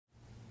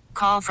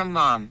Call from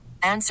mom.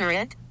 Answer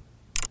it.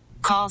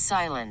 Call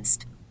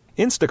silenced.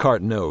 Instacart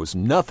knows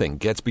nothing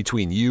gets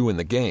between you and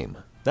the game.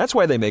 That's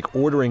why they make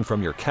ordering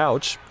from your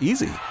couch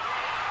easy.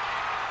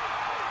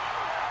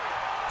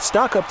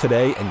 Stock up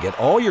today and get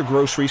all your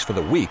groceries for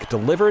the week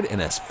delivered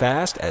in as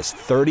fast as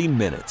 30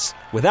 minutes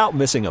without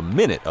missing a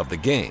minute of the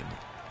game.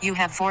 You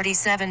have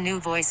 47 new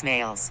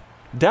voicemails.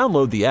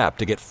 Download the app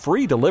to get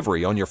free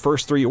delivery on your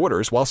first 3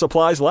 orders while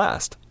supplies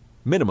last.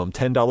 Minimum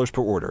 $10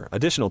 per order.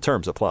 Additional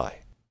terms apply.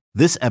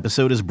 This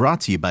episode is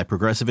brought to you by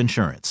Progressive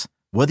Insurance.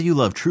 Whether you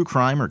love true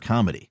crime or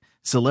comedy,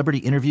 celebrity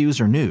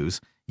interviews or news,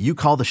 you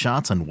call the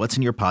shots on what's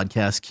in your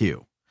podcast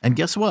queue. And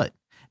guess what?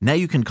 Now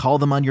you can call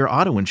them on your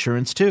auto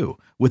insurance too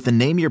with the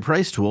Name Your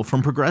Price tool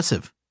from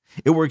Progressive.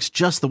 It works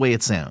just the way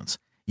it sounds.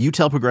 You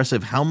tell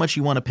Progressive how much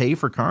you want to pay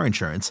for car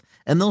insurance,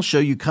 and they'll show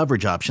you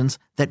coverage options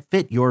that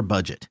fit your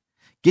budget.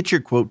 Get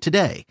your quote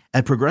today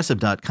at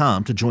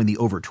Progressive.com to join the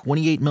over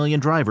 28 million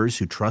drivers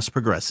who trust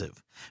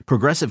Progressive.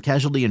 Progressive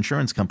Casualty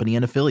Insurance Company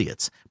and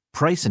Affiliates.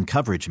 Price and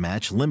coverage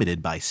match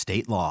limited by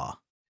state law.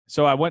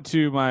 So I went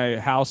to my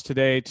house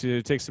today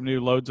to take some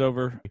new loads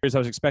over. I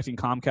was expecting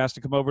Comcast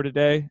to come over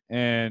today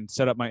and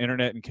set up my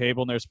internet and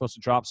cable, and they were supposed to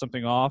drop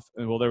something off.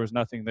 And well, there was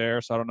nothing there,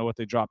 so I don't know what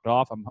they dropped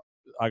off.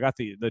 I got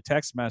the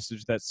text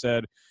message that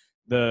said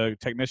the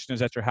technician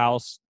is at your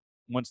house.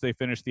 Once they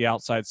finish the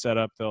outside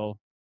setup, they'll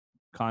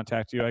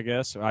contact you, I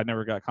guess. I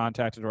never got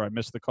contacted, or I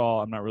missed the call.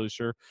 I'm not really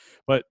sure.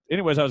 But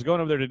anyways, I was going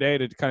over there today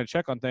to kind of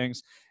check on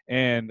things,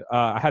 and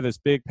I had this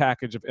big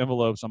package of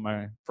envelopes on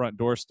my front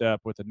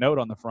doorstep with a note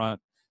on the front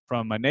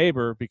from my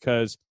neighbor,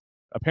 because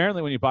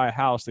apparently when you buy a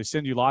house, they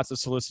send you lots of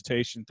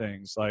solicitation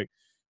things like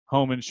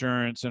home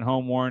insurance and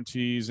home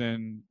warranties,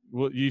 and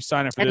you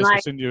sign up for this, they'll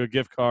send you a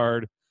gift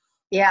card.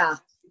 Yeah.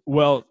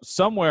 Well,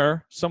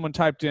 somewhere someone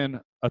typed in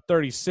a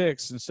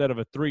 36 instead of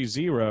a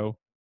 30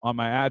 on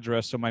my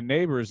address, so my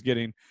neighbor is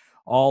getting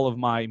all of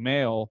my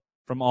mail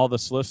from all the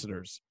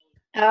solicitors.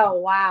 Oh,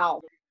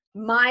 wow.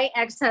 My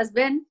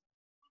ex-husband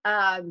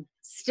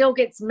still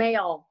gets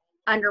mail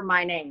under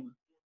my name,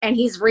 and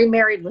he's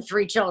remarried with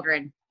 3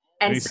 children.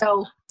 And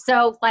so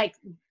like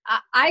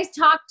I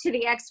talked to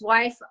the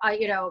ex-wife,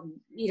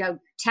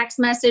 text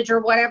message or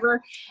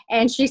whatever,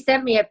 and she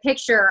sent me a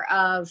picture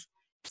of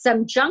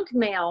some junk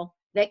mail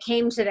that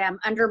came to them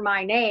under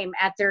my name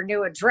at their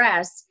new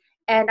address.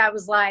 And I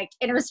was like,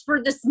 and it was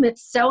for the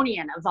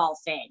Smithsonian of all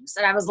things.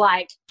 And I was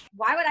like,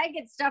 why would I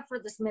get stuff for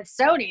the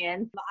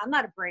Smithsonian? I'm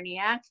not a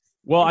brainiac.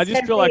 Well, I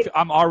just feel like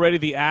I'm already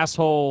the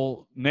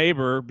asshole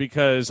neighbor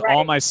because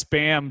all my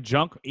spam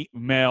junk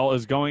mail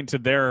is going to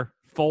their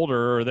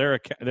folder or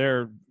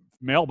their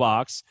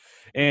mailbox.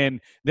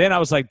 And then I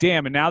was like,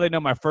 damn, and now they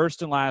know my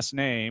first and last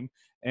name.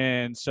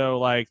 And so,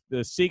 like,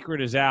 the secret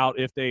is out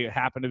if they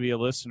happen to be a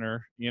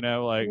listener,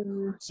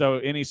 so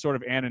any sort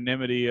of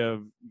anonymity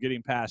of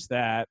getting past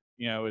that,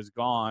 is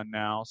gone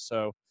now.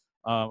 So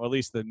at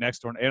least the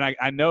next one. And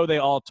I know they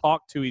all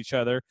talk to each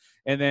other.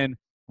 And then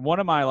one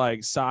of my,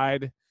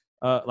 side,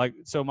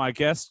 so my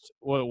guest,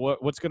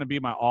 what's going to be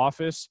my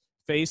office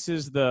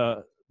faces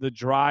the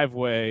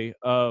driveway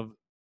of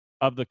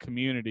the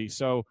community.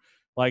 So,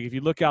 if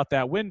you look out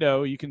that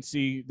window, you can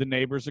see the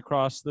neighbors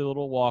across the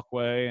little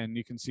walkway, and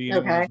you can see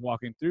anyone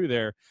walking through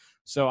there.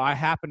 So I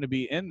happen to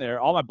be in there.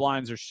 All my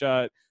blinds are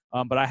shut,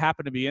 but I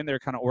happen to be in there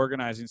kind of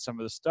organizing some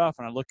of the stuff.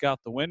 And I look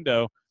out the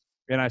window,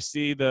 and I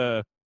see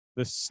the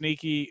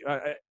sneaky.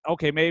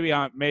 Okay, maybe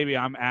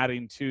I'm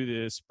adding to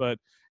this, but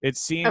it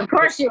seemed. Of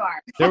course you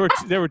are.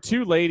 there were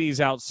 2 ladies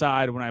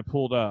outside when I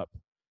pulled up,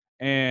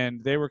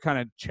 and they were kind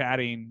of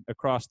chatting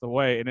across the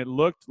way, and it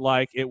looked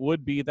like it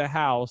would be the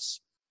house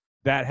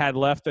that had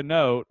left a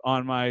note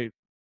on my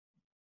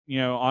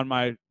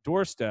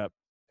doorstep.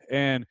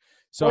 And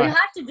so you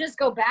have to just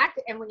go back,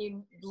 and when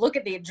you look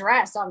at the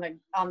address on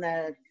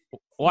the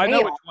well, I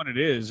know which one it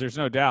is. There's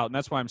no doubt. And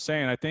that's why I'm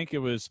saying, I think it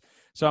was,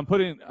 so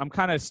I'm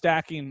kind of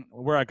stacking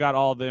where I got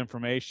all the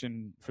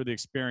information for the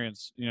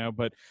experience,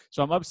 but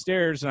so I'm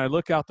upstairs and I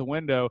look out the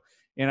window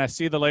and I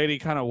see the lady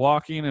kind of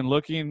walking and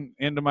looking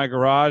into my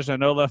garage. I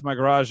know left my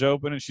garage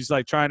open, and she's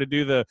like trying to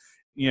do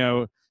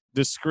the,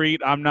 discreet,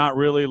 I'm not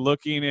really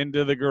looking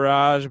into the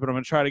garage, but I'm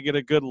going to try to get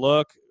a good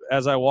look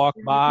as I walk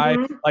by.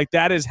 Like,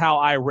 that is how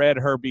I read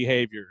her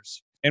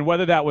behaviors. And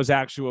whether that was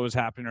actually what was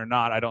happening or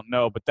not, I don't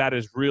know, but that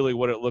is really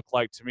what it looked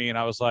like to me. And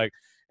I was like,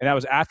 and that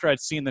was after I'd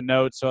seen the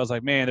notes. So I was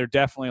like, man, they're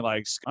definitely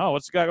like, oh,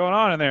 what's the guy going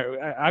on in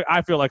there?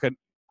 I feel like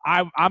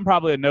I'm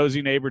probably a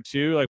nosy neighbor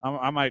too. Like,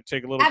 I might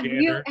take a little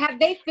gander. Have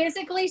they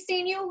physically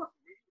seen you?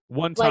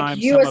 One time. Like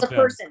you as a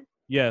person?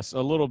 Yes,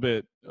 a little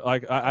bit.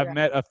 Like I've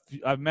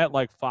met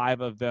like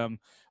 5 of them.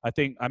 I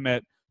think I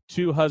met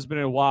 2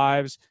 husband and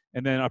wives,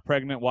 and then a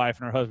pregnant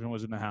wife and her husband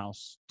was in the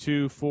house.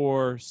 2,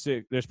 4,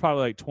 6. There's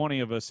probably like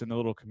 20 of us in the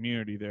little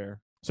community there.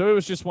 So it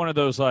was just one of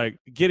those, like,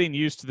 getting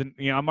used to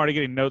I'm already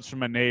getting notes from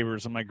my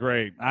neighbors. I'm like,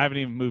 great. I haven't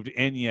even moved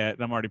in yet,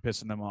 and I'm already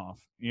pissing them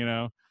off,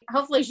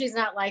 Hopefully she's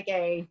not like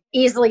a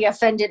easily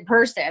offended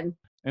person.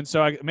 And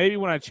so maybe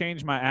when I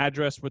change my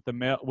address with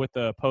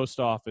the post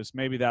office,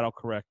 maybe that'll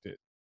correct it.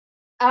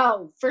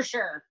 Oh, for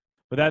sure.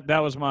 But that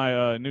was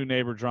my new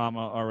neighbor drama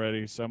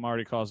already, so I'm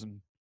already causing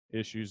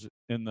issues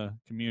in the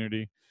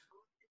community.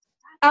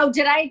 Oh,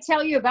 did I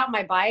tell you about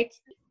my bike?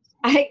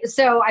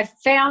 So I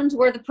found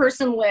where the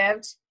person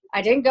lived.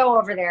 I didn't go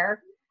over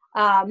there.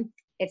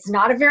 It's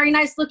not a very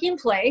nice looking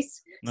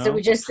place. No? So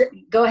we just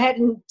go ahead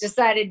and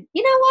decided,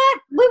 you know what?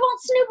 We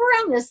won't snoop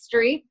around this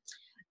street.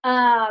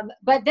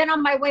 But then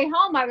on my way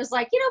home, I was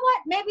like, you know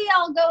what? Maybe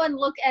I'll go and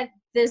look at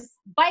this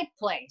bike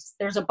place.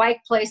 There's a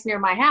bike place near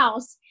my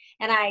house,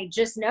 and I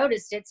just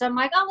noticed it. So I'm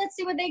like, oh, let's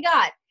see what they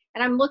got.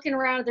 And I'm looking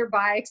around at their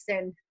bikes,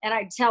 and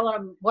I tell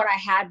him what I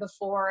had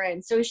before.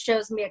 And so he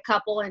shows me a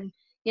couple and,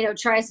 you know,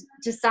 tries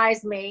to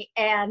size me.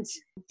 And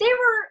they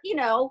were, you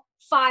know,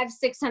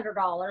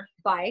 $500-$600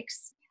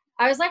 bikes.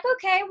 I was like,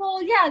 okay,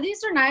 well, yeah,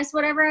 these are nice,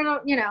 whatever. I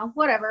don't, you know,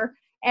 whatever.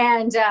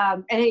 And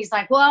he's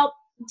like, well,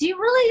 do you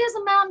really use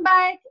a mountain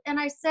bike? And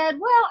I said,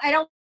 well, I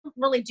don't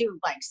really do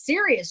like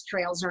serious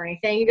trails or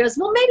anything. He goes,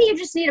 well, maybe you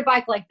just need a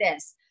bike like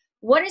this.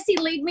 What does he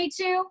lead me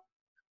to?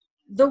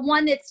 The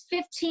one that's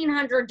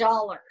 $1,500.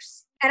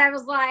 And I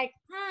was like,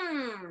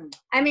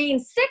 I mean,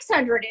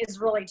 600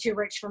 is really too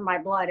rich for my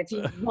blood, if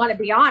you want to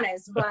be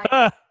honest. But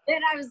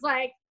then I was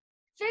like,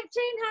 $1,500?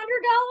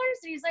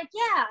 And he's like,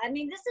 yeah, I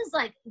mean,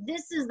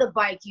 this is the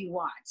bike you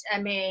want. I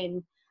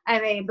mean,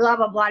 blah,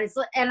 blah, blah.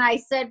 And I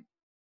said,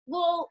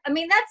 well, I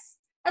mean,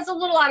 that's a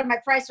little out of my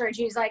price range.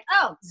 He's like,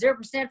 oh,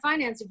 0%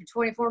 financing for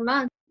 24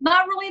 months.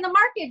 Not really in the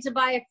market to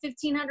buy a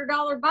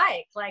 $1,500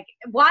 bike. Like,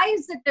 why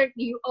is it that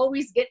you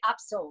always get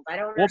upsold? I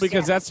don't understand. Well,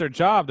 because that's their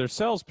job. They're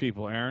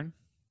salespeople, Aaron.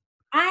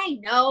 I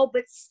know,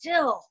 but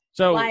still.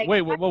 So, like,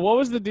 wait, what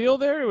was the deal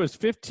there? It was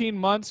 15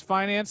 months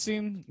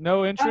financing,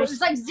 no interest? It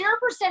was like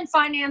 0%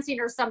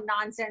 financing or some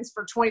nonsense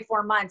for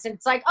 24 months. And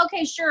it's like,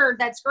 okay, sure,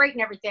 that's great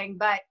and everything,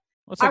 but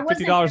what's like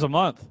 $50 a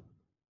month?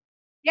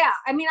 Yeah,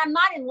 I mean, I'm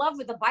not in love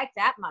with the bike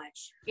that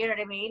much. You know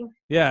what I mean?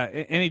 Yeah,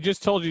 and he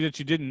just told you that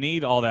you didn't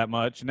need all that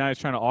much, and now he's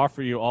trying to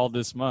offer you all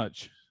this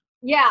much.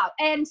 Yeah,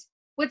 and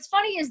what's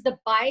funny is the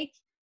bike,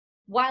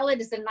 while it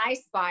is a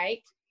nice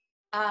bike,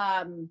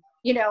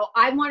 you know,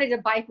 I wanted a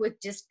bike with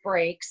disc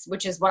brakes,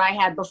 which is what I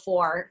had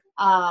before,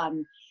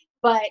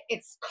 but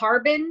it's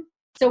carbon,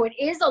 so it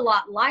is a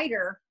lot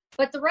lighter.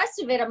 But the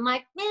rest of it, I'm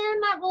like,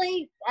 man,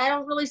 I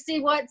don't really see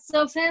what's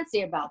so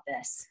fancy about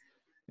this.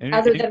 And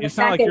other than the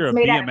fact that it's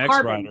made out of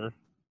carbon. Rider.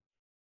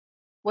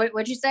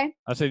 What'd you say?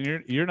 I said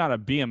you're not a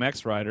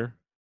BMX rider.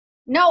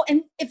 No,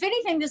 and if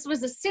anything, this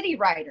was a city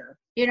rider.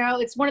 You know,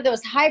 it's one of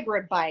those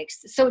hybrid bikes.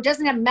 So it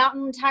doesn't have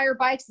mountain tire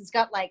bikes. It's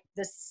got like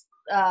this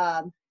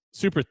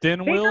super thin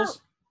bigger,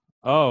 wheels?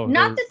 Oh.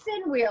 Not the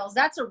thin wheels.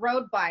 That's a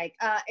road bike.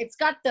 It's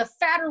got the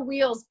fatter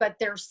wheels, but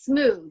they're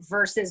smooth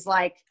versus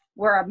like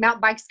where a mountain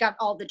bike's got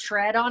all the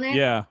tread on it.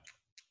 Yeah.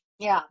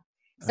 Yeah.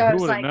 So who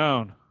would have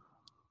known?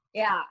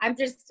 Yeah, I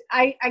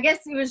guess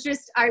it was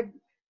just,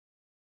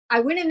 I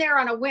went in there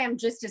on a whim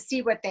just to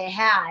see what they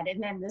had.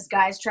 And then this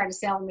guy's trying to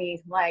sell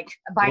me like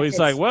a bike. Well, he's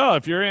like, well,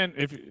 if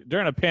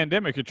during a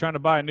pandemic, you're trying to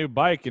buy a new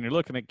bike and you're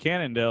looking at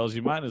Cannondales,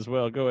 you might as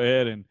well go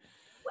ahead and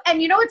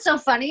you know, what's so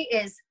funny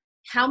is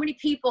how many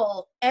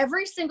people,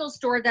 every single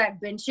store that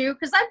I've been to,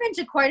 cause I've been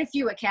to quite a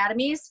few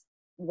academies,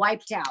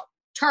 wiped out.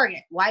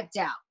 Target wiped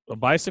out. The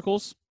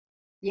bicycles.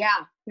 Yeah.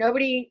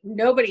 Nobody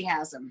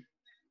has them.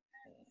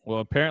 Well,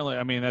 apparently,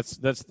 I mean, that's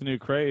the new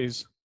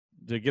craze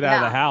to get out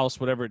of the house,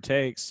 whatever it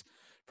takes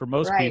for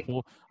most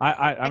people.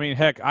 I mean,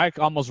 heck, I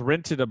almost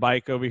rented a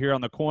bike over here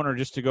on the corner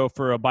just to go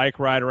for a bike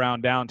ride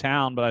around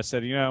downtown. But I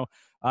said, you know,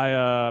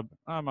 I'm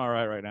all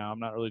right now. I'm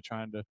not really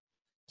trying to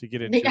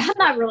get into I'm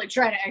not really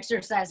trying to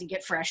exercise and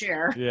get fresh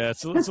air. Yeah,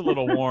 it's a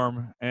little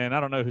warm, and I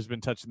don't know who's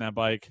been touching that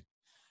bike.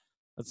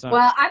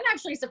 Well, I'm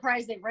actually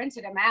surprised they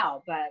rented them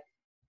out, but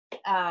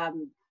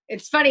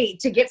it's funny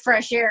to get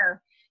fresh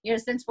air. You know,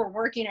 since we're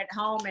working at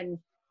home, and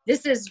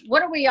this is,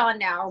 what are we on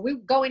now? Are we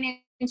going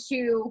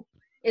into,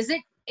 is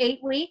it 8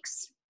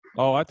 weeks?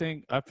 Oh, I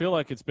feel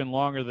like it's been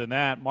longer than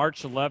that.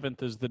 March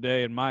 11th is the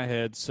day in my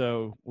head.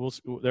 So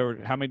there were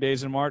how many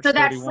days in March? So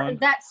 31?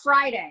 that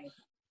Friday,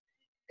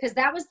 because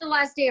that was the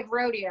last day of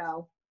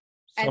rodeo.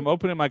 So I'm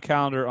opening my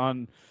calendar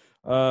on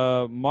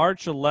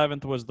March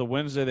 11th was the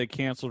Wednesday they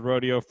canceled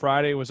rodeo.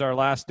 Friday was our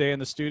last day in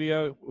the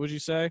studio. Would you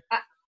say?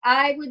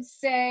 I would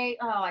say,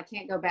 I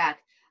can't go back.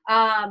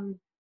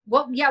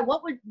 What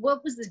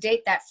was the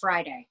date that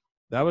Friday?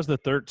 That was the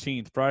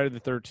 13th, Friday the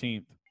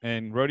 13th.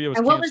 And rodeo was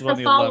canceled on the 11th. And what was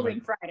the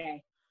following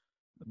Friday?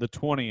 The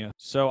 20th.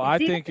 So I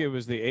think it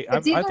was the 8th.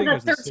 It's either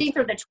the 13th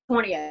or the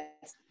 20th.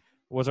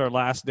 Was our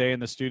last day in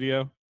the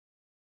studio?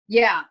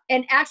 Yeah.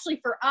 And actually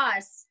for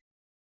us,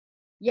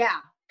 yeah,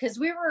 because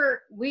we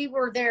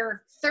were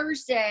there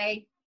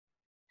Thursday.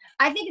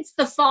 I think it's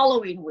the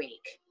following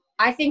week.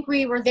 I think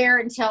we were there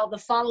until the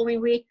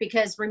following week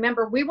because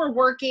remember, we were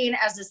working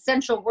as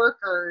essential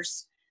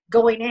workers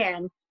going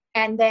in,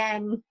 and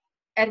then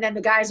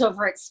the guys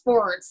over at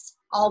sports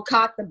all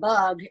caught the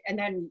bug, and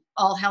then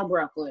all hell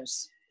broke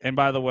loose. And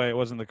by the way, it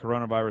wasn't the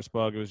coronavirus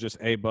bug; it was just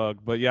a bug.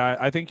 But yeah,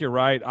 I think you're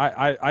right.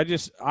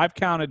 I've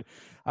counted.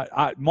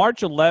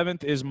 March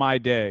 11th is my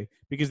day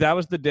because that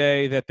was the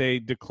day that they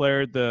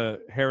declared the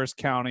Harris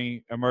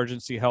County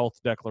Emergency Health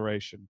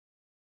Declaration.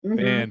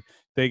 And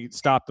they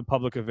stopped the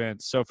public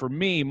events. So for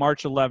me,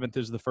 March 11th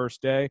is the first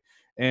day.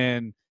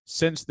 And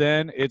since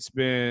then, it's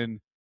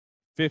been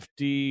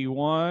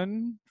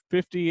 59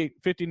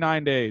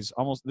 days.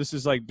 Almost. This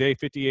is like day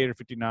 58 or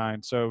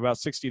 59. So about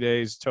 60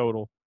 days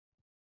total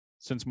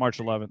since March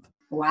 11th.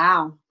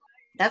 Wow.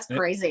 That's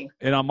crazy.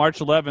 And on March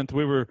 11th,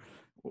 we were,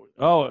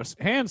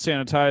 hand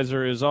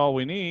sanitizer is all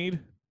we need.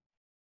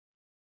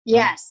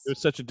 Yes. It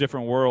was such a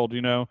different world,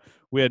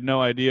 We had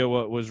no idea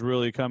what was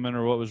really coming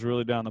or what was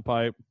really down the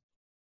pipe.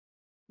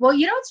 Well,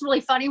 it's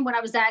really funny. When I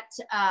was at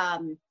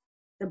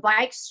the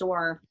bike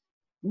store,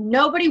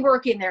 nobody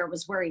working there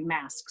was wearing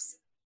masks.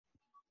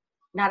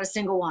 Not a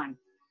single one.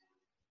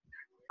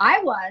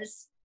 I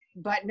was,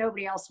 but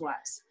nobody else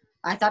was.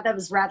 I thought that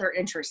was rather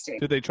interesting.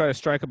 Did they try to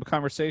strike up a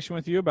conversation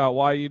with you about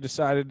why you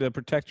decided to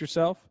protect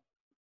yourself?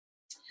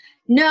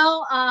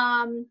 No.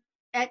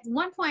 At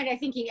one point, I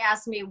think he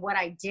asked me what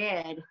I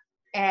did.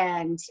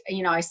 And,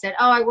 I said,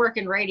 I work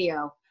in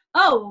radio.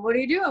 Oh, well, what do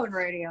you do in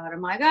radio? And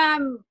I'm like,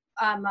 I'm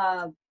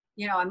on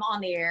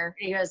the air.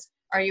 And he goes,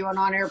 are you an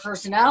on-air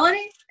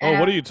personality? And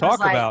what do you talk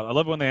about? I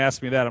love when they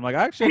ask me that. I'm like,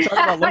 I actually talk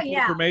about local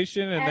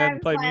information and then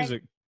play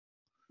music.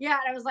 Yeah.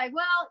 And I was like,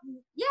 well,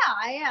 yeah,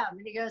 I am.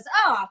 And he goes,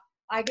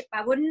 I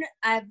wouldn't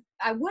have,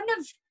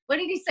 what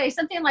did he say?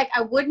 Something like,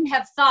 I wouldn't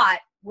have thought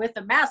with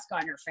a mask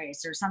on your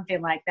face or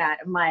something like that.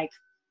 I'm like,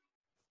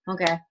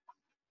 okay.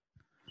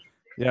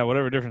 Yeah,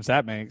 whatever difference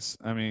that makes.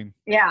 I mean,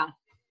 yeah.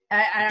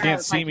 I don't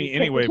can't see me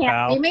anyway, you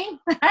pal. See me?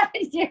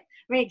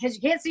 Because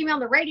you can't see me on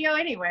the radio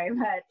anyway,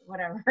 but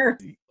whatever.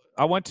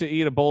 I went to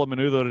eat a bowl of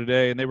menudo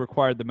today, and they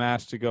required the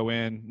mask to go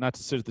in, not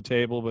to sit at the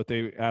table, but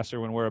they asked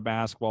everyone to wear a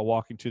mask while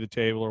walking to the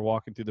table or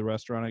walking through the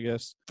restaurant, I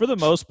guess. For the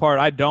most part,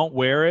 I don't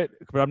wear it,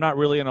 but I'm not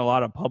really in a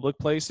lot of public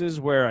places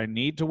where I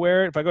need to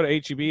wear it. If I go to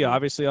H-E-B,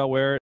 obviously I'll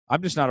wear it.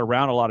 I'm just not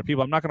around a lot of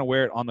people. I'm not going to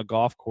wear it on the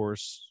golf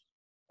course.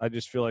 I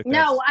just feel like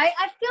No, I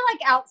feel like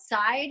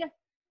outside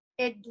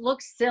it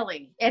looks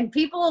silly. And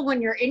people,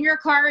 when you're in your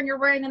car and you're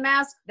wearing the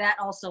mask, that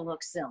also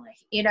looks silly,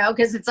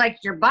 because it's like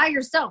you're by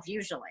yourself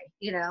usually,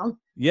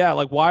 Yeah,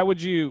 like what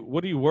are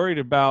you worried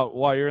about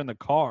while you're in the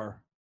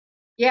car?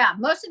 Yeah,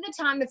 most of the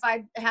time if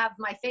I have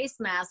my face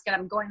mask and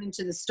I'm going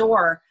into the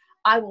store,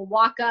 I will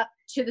walk up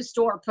to the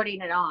store putting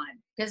it on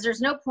because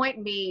there's no point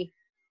in me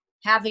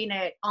having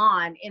it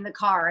on in the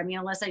car. I mean,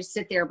 unless I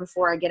sit there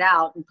before I get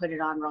out and put it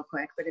on real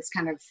quick, but it's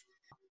kind of,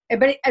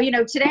 but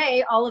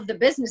today all of the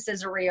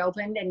businesses are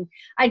reopened and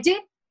I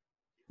did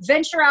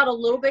venture out a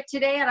little bit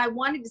today and I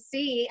wanted to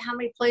see how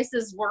many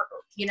places were,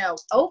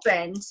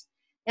 opened.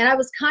 And I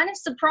was kind of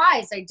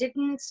surprised. I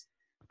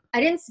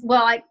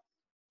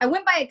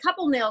went by a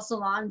couple nail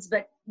salons,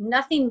 but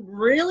nothing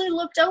really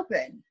looked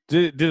open.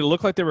 Did it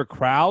look like there were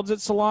crowds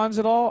at salons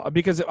at all?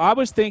 Because I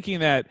was thinking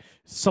that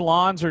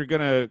salons are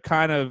going to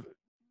kind of,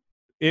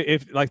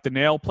 if like the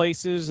nail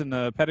places and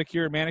the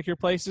pedicure and manicure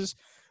places,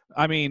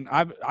 I mean,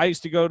 I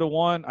used to go to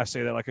one. I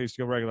say that like I used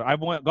to go regular.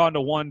 I've gone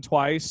to one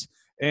twice,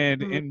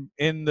 and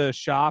in the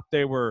shop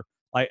they were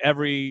like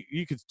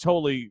you could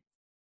totally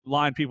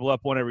line people up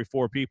one every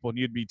 4 people, and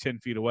you'd be 10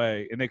 feet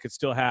away, and they could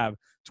still have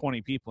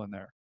 20 people in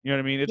there. You know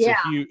what I mean?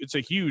 It's a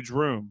huge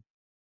room.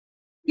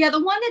 Yeah,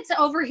 the one that's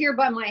over here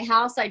by my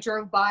house, I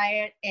drove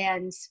by it,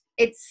 and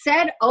it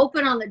said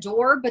open on the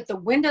door, but the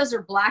windows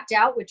are blacked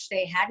out, which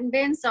they hadn't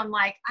been. So I'm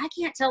like, I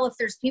can't tell if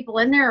there's people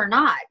in there or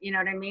not. You know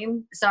what I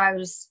mean? So I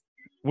was.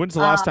 When's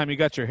the last time you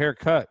got your hair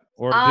cut,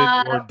 or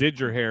did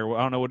your hair?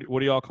 I don't know. What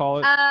do y'all call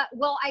it?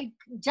 Well, I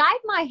dyed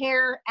my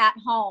hair at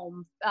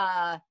home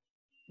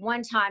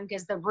one time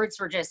because the roots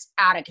were just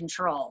out of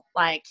control.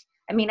 Like,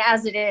 I mean,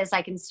 as it is,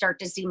 I can start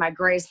to see my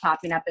grays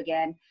popping up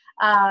again.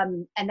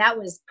 And that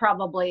was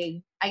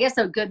probably, I guess,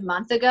 a good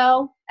month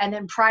ago. And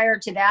then prior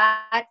to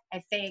that,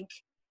 I think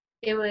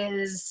it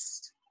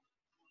was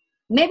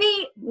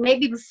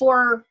maybe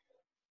before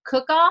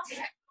cook-off.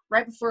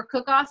 Right before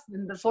cook-off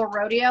and before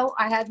rodeo,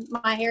 I had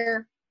my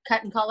hair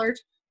cut and colored.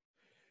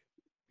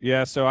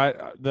 Yeah, so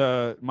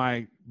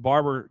my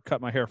barber cut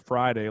my hair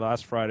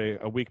last Friday,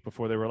 a week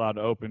before they were allowed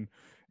to open,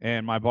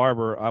 and my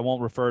barber, I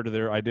won't refer to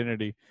their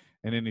identity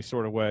in any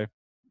sort of way,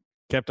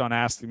 kept on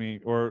asking me,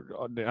 or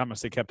I'm gonna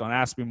say kept on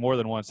asking me more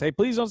than once, hey,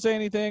 please don't say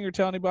anything or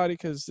tell anybody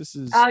because this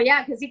is. Oh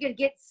yeah, because he could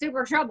get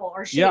super trouble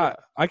or shit. Yeah,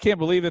 I can't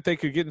believe that they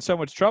could get in so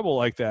much trouble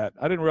like that.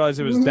 I didn't realize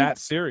it was that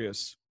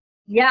serious.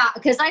 Yeah,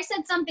 because I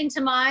said something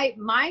to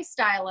my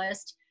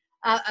stylist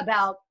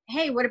about,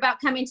 hey, what about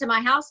coming to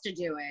my house to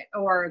do it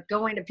or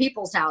going to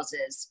people's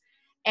houses?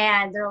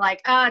 And they're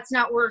like, it's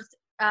not worth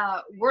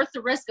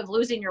the risk of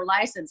losing your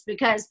license,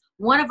 because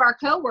one of our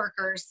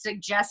coworkers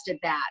suggested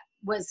that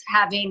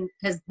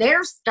because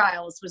their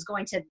stylist was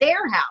going to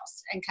their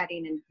house and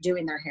cutting and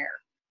doing their hair.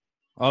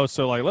 Oh,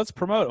 so like let's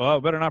promote. Oh,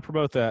 better not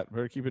promote that.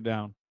 Better keep it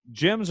down.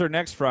 Gyms are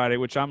next Friday,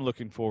 which I'm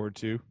looking forward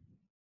to.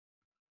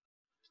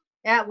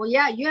 Yeah, well,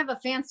 yeah, you have a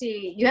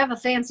fancy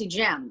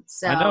gym.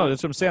 So I know,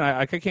 that's what I'm saying.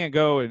 I can't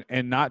go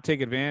and not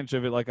take advantage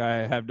of it like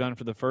I have done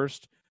for the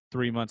first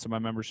 3 months of my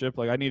membership.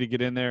 Like I need to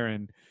get in there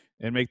and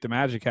make the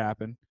magic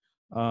happen.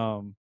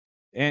 And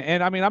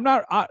I mean,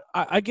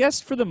 I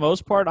guess for the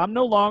most part, I'm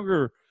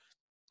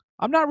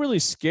not really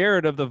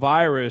scared of the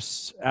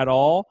virus at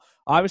all.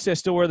 Obviously, I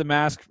still wear the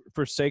mask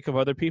for sake of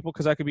other people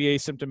because I could be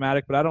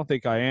asymptomatic, but I don't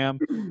think I am.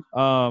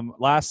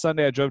 Last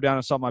Sunday, I drove down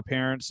and saw my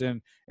parents,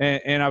 and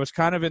I was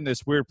kind of in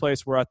this weird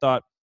place where I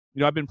thought,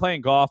 I've been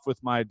playing golf with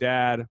my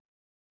dad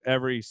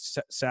every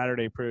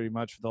Saturday pretty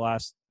much for the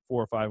last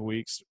 4 or 5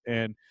 weeks,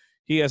 and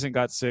he hasn't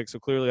got sick, so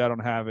clearly I don't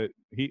have it.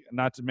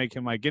 Not to make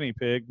him my guinea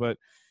pig, but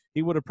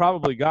he would have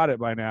probably got it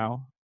by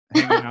now.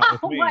 Hanging out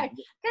with me.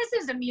 Because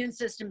his immune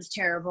system's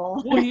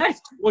terrible.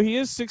 Well, he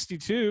is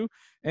 62,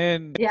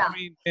 and yeah. I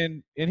mean,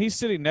 and he's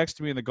sitting next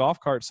to me in the golf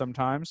cart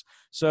sometimes.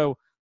 So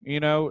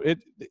it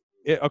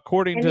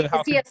according to is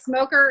he a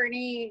smoker? And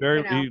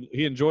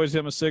he enjoys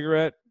him a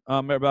cigarette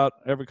about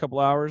every couple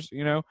hours.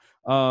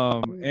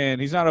 And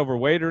he's not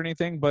overweight or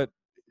anything. But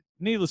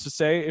needless to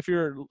say, if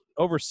you're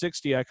over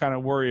 60, I kind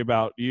of worry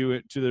about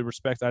you. To the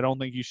respect, I don't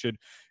think you should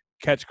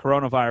catch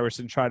coronavirus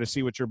and try to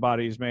see what your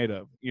body is made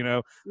of,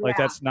 like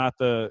that's not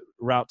the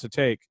route to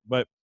take.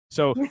 But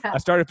so I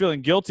started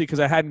feeling guilty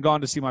because I hadn't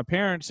gone to see my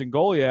parents in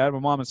Goliad, my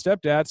mom and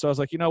stepdad. So I was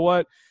like, you know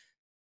what?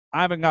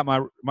 I haven't got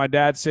my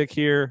dad sick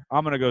here.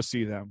 I'm going to go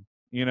see them,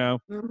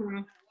 Mm-hmm.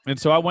 And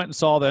so I went and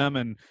saw them,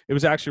 and it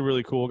was actually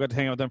really cool. Got to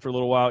hang out with them for a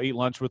little while, eat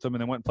lunch with them,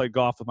 and then went and played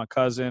golf with my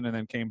cousin and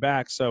then came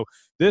back. So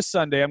this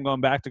Sunday I'm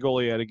going back to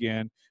Goliad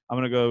again. I'm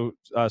going to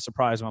go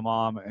surprise my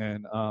mom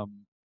and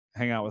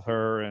hang out with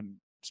her and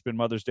spend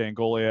Mother's Day in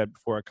Goliad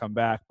before I come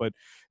back. But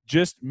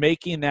just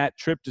making that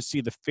trip to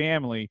see the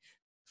family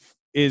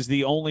is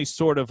the only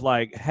sort of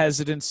like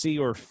hesitancy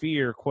or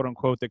fear, quote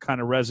unquote, that kind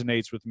of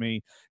resonates with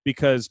me,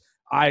 because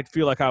I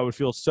feel like I would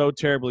feel so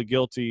terribly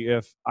guilty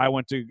if I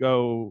went to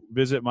go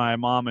visit my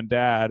mom and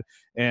dad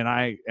and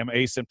I am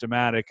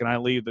asymptomatic and I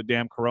leave the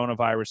damn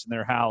coronavirus in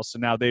their house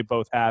and now they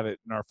both have it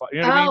in our, what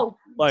I mean?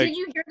 Like, did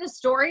you hear the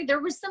story? There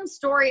was some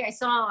story I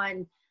saw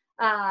on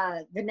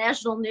the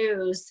national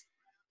news.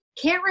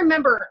 Can't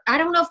remember. I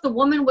don't know if the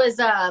woman was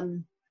a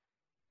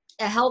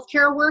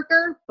healthcare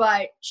worker,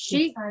 but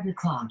she got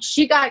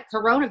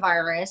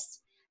coronavirus,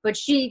 but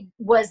she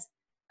was,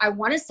 I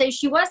want to say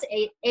she was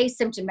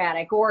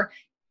asymptomatic or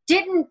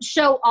didn't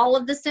show all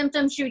of the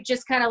symptoms. She was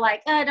just kind of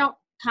like, I don't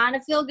kind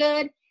of feel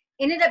good.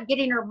 Ended up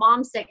getting her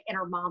mom sick and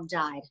her mom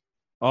died.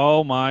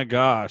 Oh my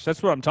gosh.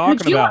 That's what I'm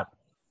talking about.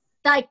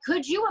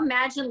 Could you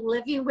imagine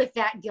living with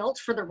that guilt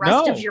for the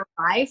rest of your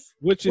life?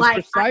 Which is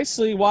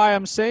precisely why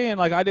I'm saying,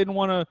 like, I didn't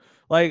want to,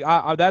 like,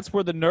 that's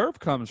where the nerve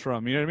comes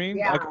from. You know what I mean?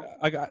 Yeah.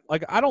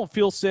 Like, I don't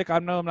feel sick. I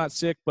know I'm not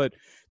sick, but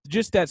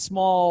just that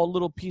small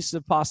little piece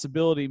of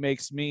possibility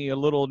makes me a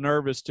little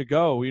nervous to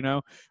go,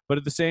 But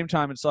at the same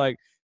time, it's like,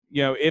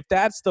 if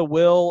that's the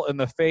will and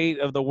the fate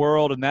of the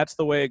world and that's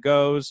the way it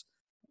goes,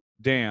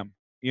 damn.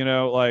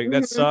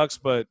 That sucks,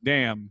 but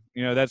damn,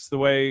 that's the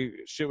way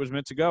shit was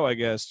meant to go, I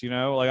guess,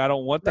 like I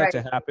don't want that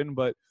to happen,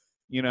 but,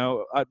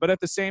 but at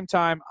the same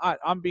time,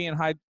 I'm being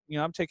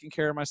I'm taking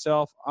care of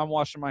myself. I'm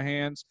washing my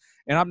hands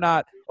and I'm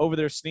not over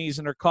there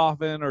sneezing or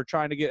coughing or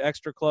trying to get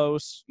extra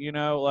close,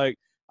 like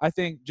I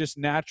think just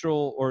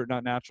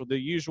the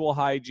usual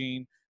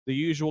hygiene, the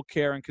usual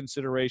care and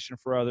consideration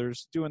for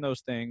others, doing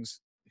those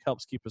things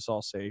helps keep us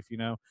all safe,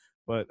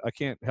 but I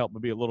can't help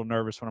but be a little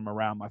nervous when I'm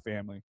around my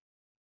family.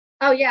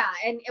 Oh, yeah.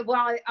 And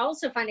I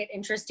also find it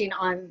interesting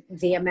on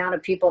the amount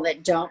of people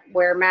that don't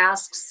wear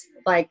masks.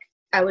 Like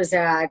I was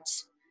at,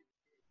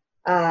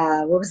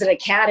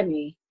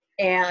 Academy,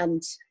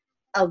 and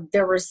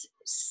there was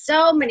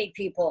so many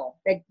people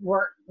that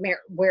weren't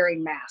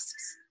wearing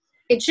masks.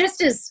 It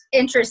just is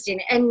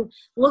interesting. And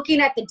looking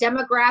at the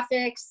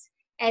demographics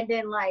and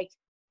then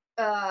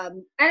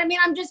and I mean,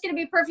 I'm just going to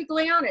be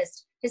perfectly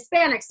honest,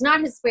 Hispanics, not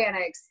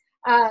Hispanics,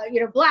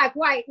 black,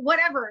 white,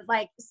 whatever,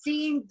 like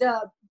seeing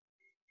the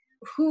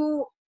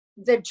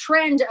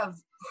trend of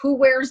who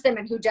wears them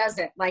and who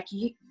doesn't. Like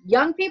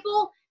young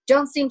people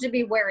don't seem to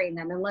be wearing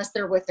them unless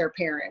they're with their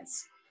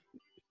parents.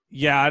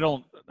 Yeah, I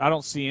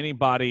don't see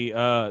anybody.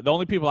 The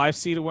only people I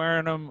see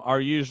wearing them are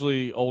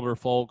usually older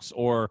folks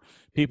or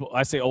people.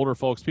 I say older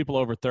folks, people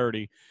over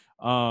 30.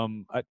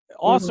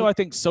 I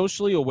think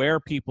socially aware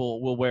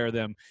people will wear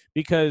them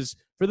because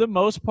for the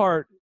most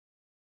part,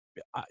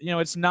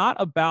 it's not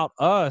about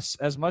us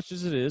as much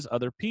as it is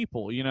other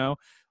people.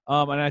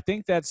 And I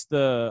think that's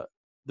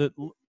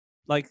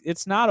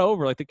it's not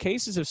over. Like the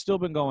cases have still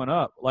been going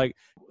up. Like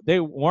they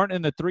weren't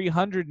in the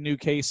 300 new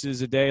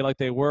cases a day like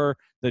they were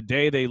the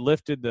day they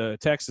lifted the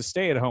Texas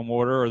stay-at-home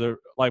order,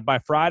 or by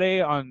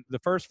Friday, on the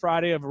first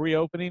Friday of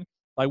reopening,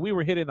 like we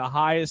were hitting the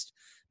highest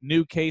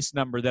new case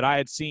number that I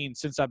had seen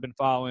since I've been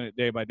following it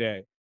day by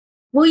day.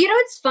 Well,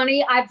 it's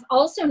funny. I've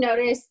also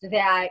noticed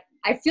that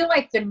I feel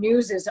like the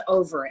news is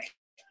over it.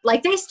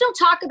 Like they still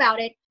talk about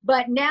it,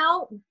 but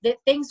now that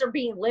things are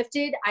being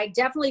lifted, I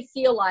definitely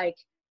feel like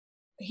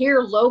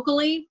here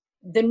locally,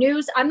 the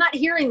news, I'm not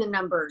hearing the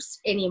numbers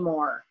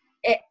anymore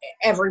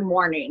every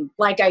morning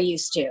like I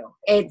used to.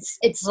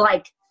 It's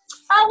like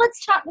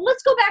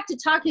Let's go back to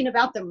talking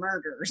about the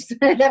murders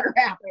that are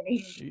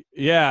happening.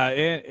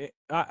 Yeah,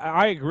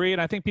 I agree,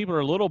 and I think people are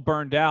a little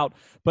burned out.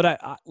 But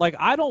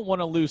I don't want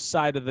to lose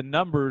sight of the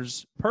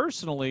numbers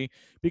personally,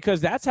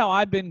 because that's how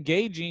I've been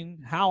gauging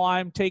how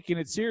I'm taking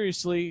it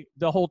seriously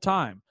the whole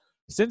time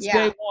since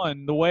day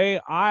one. The way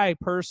I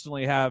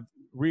personally have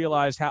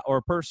realized how,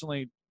 or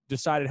personally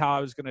decided how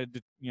I was going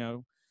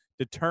to,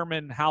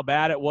 determine how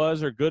bad it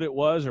was or good it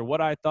was or what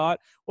I thought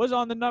was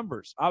on the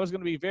numbers. I was going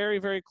to be very,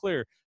 very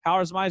clear. How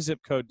is my zip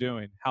code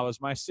doing? How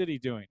is my city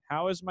doing?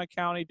 How is my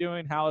county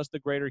doing? How is the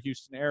greater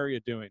Houston area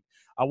doing?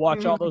 I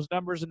watch all those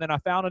numbers, and then I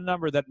found a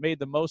number that made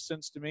the most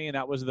sense to me, and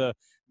that was the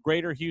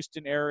greater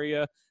Houston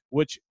area,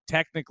 which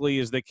technically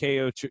is the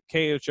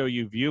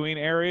KHOU viewing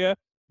area,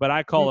 but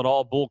I call it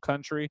all bull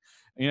country.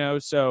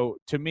 So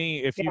to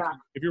me, if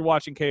you're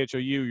watching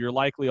KHOU, you're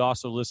likely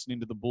also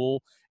listening to the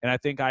bull, and I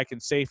think I can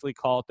safely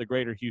call it the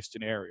greater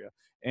Houston area.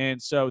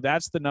 And so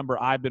that's the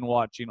number I've been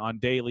watching on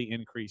daily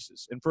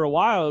increases. And for a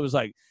while, it was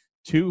like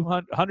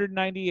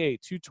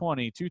 198,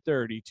 220,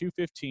 230,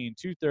 215,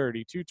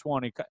 230,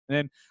 220. And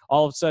then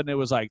all of a sudden it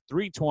was like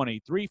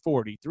 320,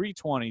 340,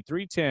 320,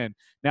 310.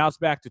 Now it's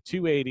back to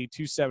 280,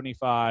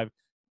 275,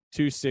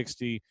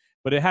 260.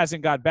 But it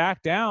hasn't got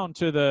back down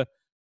to the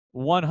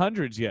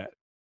 100s yet,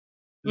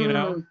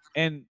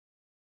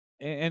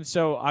 And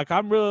so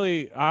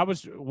I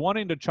was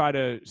wanting to try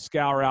to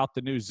scour out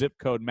the new zip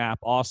code map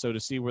also to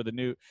see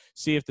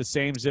if the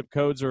same zip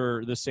codes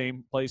are the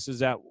same places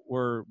that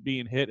were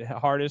being hit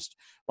hardest.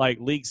 Like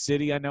League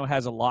City, I know,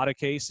 has a lot of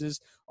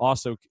cases.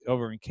 Also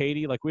over in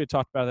Katy, like we had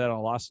talked about that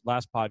on the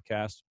last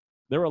podcast.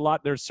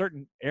 There's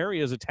certain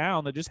areas of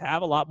town that just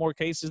have a lot more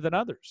cases than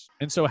others.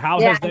 And so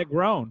how has that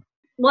grown?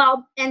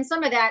 Well, and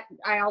some of that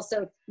I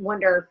also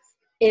wonder,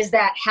 is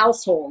that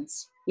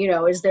households,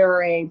 is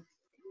there a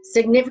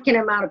significant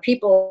amount of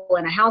people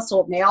in a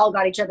household and they all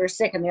got each other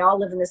sick and they all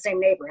live in the same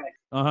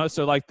neighborhood?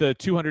 So like the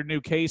 200 new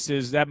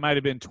cases, that might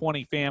have been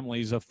 20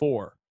 families of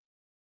 4.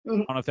 I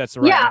don't know if that's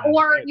the right.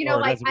 Yeah,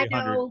 like I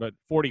know, but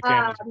 40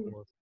 families of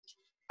 4.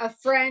 A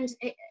friend,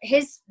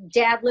 his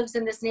dad lives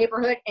in this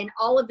neighborhood, and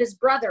all of his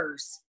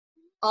brothers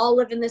all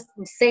live in this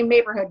same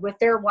neighborhood with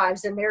their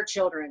wives and their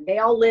children. They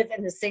all live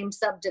in the same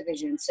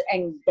subdivisions,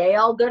 and they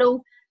all go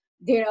to,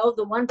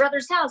 the one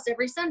brother's house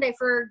every Sunday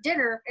for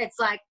dinner. It's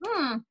like, y'all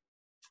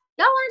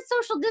aren't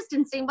social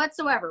distancing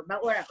whatsoever,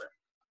 but whatever.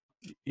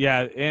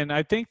 Yeah, and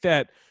I think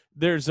that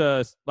there's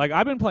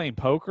I've been playing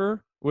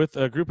poker with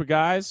a group of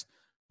guys.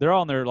 They're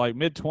all in their like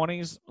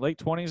mid-20s, late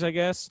 20s, I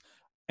guess.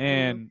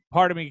 And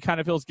part of me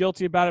kind of feels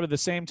guilty about it, but at the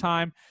same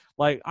time,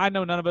 like, I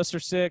know none of us are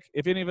sick.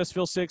 If any of us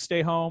feel sick,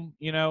 stay home,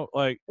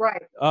 right.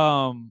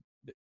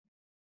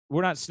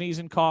 We're not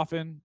sneezing,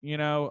 coughing,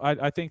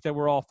 I think that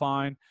we're all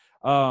fine.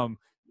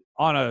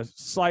 On a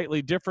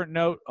slightly different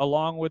note,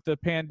 along with the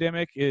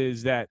pandemic,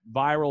 is that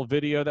viral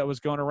video that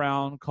was going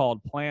around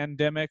called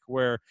Plandemic,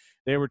 where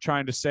they were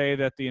trying to say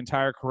that the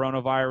entire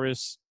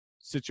coronavirus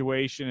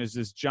situation is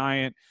this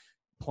giant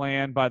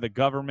plan by the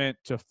government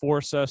to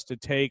force us to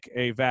take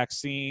a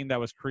vaccine that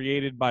was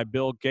created by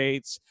Bill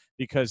Gates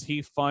because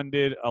he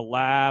funded a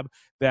lab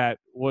that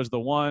was the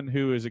one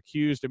who is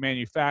accused of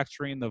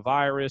manufacturing the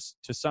virus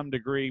to some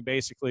degree.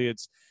 Basically,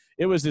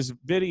 it was this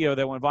video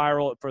that went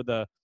viral for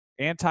the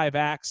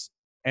anti-vax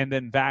and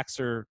then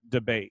vaxxer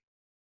debate.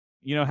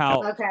 You know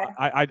how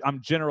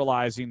I'm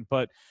generalizing,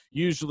 but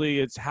usually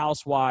it's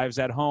housewives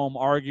at home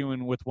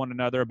arguing with one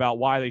another about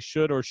why they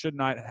should or should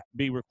not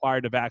be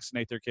required to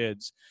vaccinate their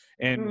kids,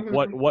 and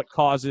what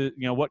causes,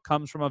 what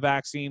comes from a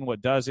vaccine,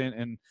 what doesn't.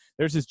 And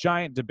there's this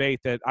giant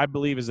debate that I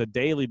believe is a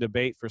daily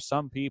debate for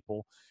some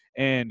people.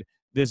 And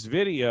this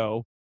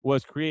video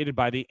was created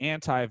by the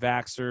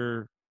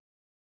anti-vaxxer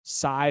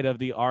side of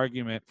the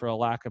argument, for a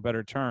lack of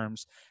better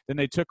terms. Then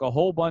they took a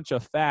whole bunch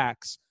of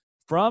facts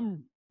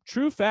from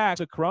true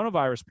facts, a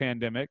coronavirus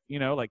pandemic,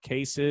 like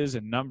cases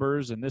and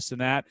numbers and this and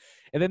that.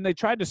 And then they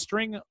tried to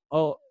string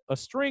a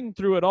string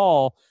through it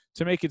all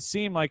to make it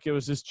seem like it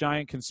was this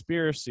giant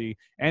conspiracy.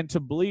 And to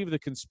believe the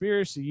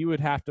conspiracy, you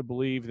would have to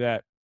believe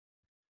that,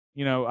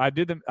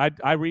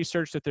 I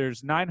researched that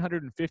there's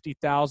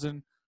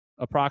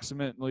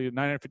approximately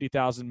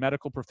 950,000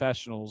 medical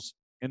professionals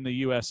in the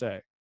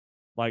USA,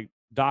 like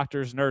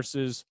doctors,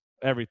 nurses,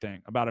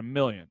 everything, about 1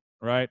 million,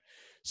 right?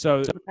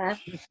 So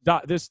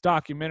this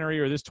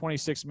documentary, or this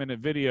 26-minute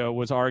video,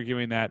 was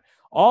arguing that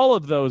all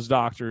of those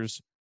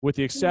doctors, with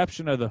the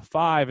exception of the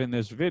 5 in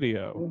this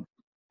video,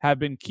 have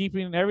been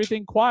keeping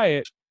everything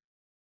quiet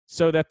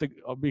so that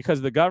because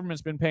the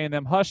government's been paying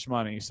them hush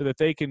money so that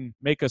they can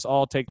make us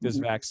all take this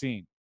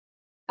vaccine.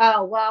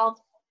 Oh,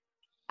 well,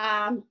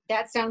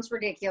 that sounds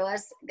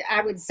ridiculous.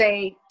 I would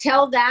say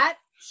show that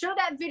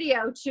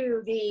video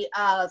to the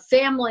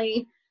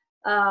family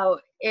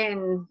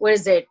in,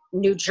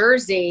 New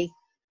Jersey,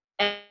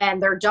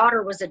 and their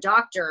daughter was a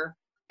doctor,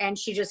 and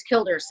she just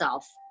killed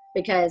herself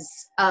because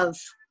of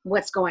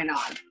what's going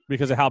on.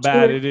 Because of how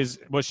bad it is,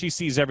 what she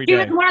sees every day. She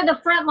was one of the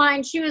front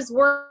line. She was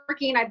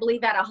working, I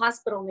believe, at a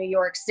hospital in New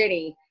York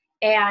City,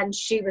 and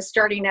she was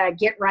starting to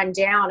get run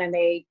down, and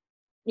they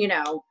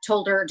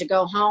told her to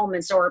go home.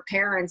 And so her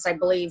parents, I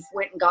believe,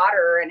 went and got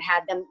her and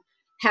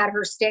had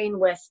her staying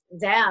with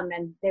them.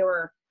 And they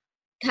were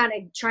kind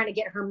of trying to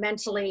get her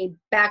mentally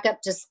back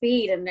up to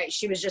speed, and that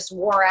she was just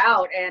wore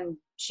out, and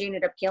she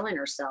ended up killing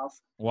herself.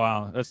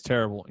 Wow, that's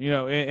terrible.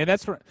 And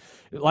that's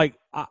like,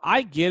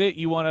 I get it.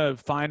 You want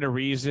to find a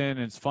reason.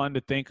 It's fun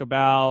to think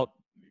about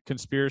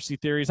conspiracy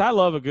theories. I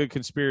love a good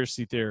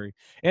conspiracy theory.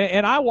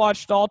 And I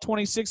watched all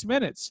 26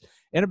 minutes.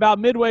 And about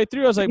midway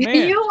through, I was like,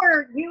 man.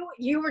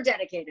 You were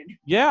dedicated.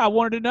 Yeah, I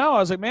wanted to know. I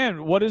was like,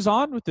 man, what is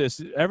on with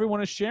this?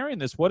 Everyone is sharing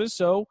this. What is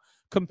so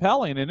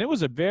compelling? And it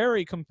was a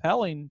very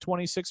compelling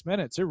 26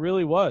 minutes. It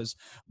really was.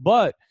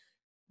 But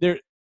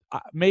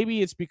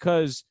maybe it's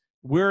because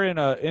we're in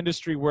an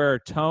industry where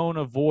tone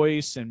of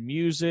voice and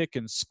music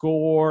and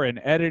score and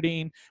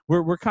editing,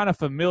 we're kind of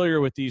familiar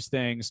with these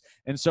things.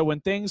 And so when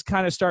things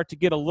kind of start to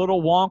get a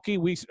little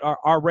wonky,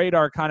 our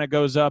radar kind of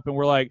goes up, and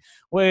we're like,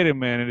 wait a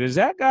minute, is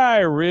that guy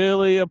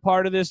really a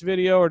part of this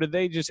video, or did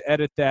they just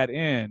edit that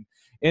in?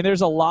 And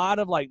there's a lot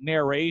of like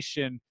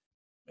narration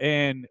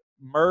and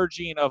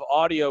merging of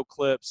audio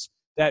clips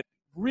that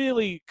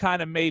really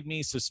kind of made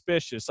me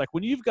suspicious. Like,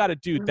 when you've got to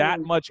do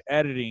that much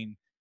editing,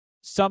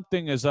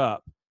 something is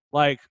up.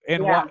 Like,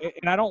 and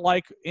I don't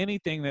like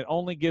anything that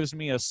only gives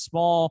me a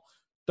small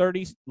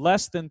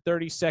less than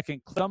 30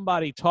 second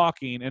somebody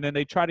talking, and then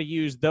they try to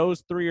use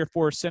those 3 or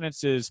 4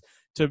 sentences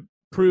to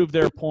prove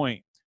their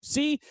point.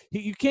 See,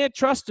 you can't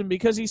trust him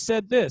because he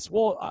said this.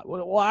 Well,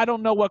 I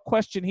don't know what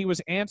question he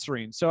was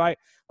answering. So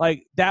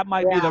that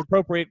might be the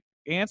appropriate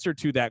answer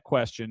to that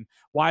question.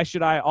 Why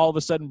should I all of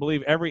a sudden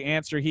believe every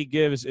answer he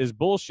gives is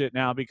bullshit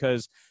now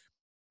because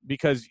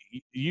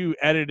you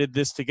edited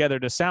this together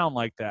to sound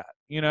like that,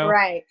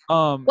 Right.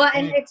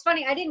 And it's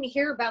funny, I didn't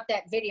hear about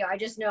that video. I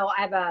just know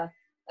I have a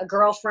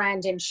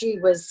girlfriend, and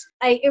it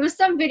was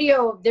some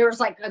video. There was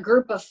like a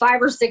group of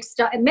 5 or 6,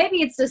 and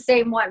maybe it's the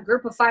same one,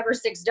 group of 5 or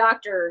 6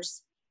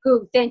 doctors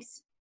who think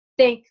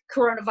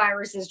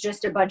coronavirus is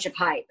just a bunch of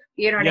hype.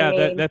 You know what I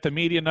mean? That the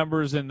media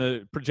numbers and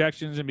the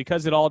projections, and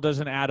because it all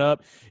doesn't add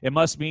up, it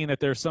must mean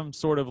that there's some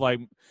sort of like,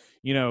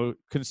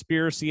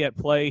 conspiracy at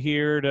play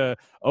here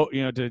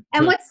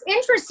And what's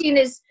interesting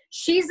is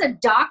she's a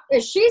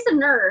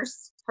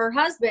nurse. Her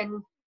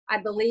husband,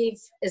 I believe,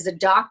 is a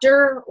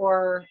doctor,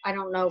 or I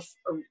don't know if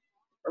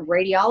a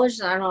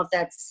radiologist. I don't know if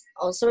that's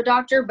also a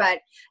doctor,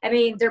 but I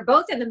mean, they're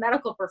both in the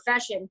medical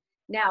profession.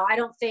 Now, I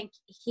don't think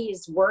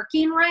he's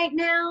working right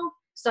now.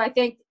 So I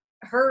think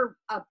her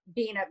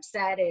being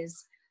upset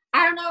is,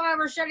 I don't know why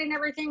we're shutting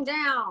everything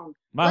down.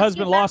 My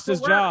husband lost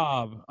his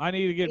job. I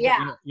need to get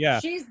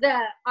She's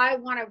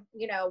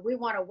we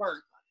want to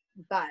work,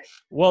 but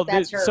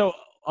that's her. So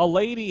a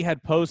lady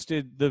had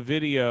posted the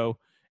video,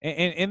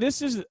 and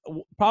this is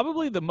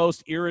probably the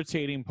most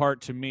irritating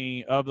part to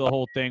me of the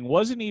whole thing.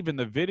 Wasn't even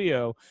the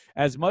video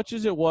as much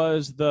as it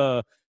was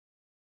the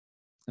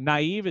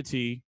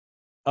naivety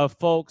of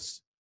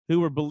folks who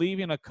were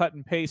believing a cut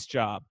and paste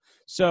job.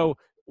 So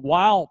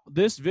while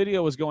this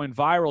video was going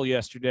viral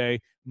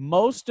yesterday,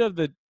 most of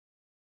the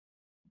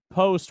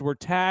posts were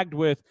tagged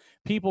with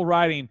people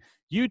writing,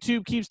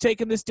 YouTube keeps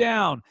taking this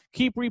down.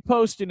 Keep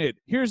reposting it.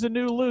 Here's a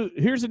new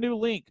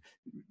link.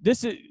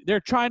 They're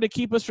trying to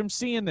keep us from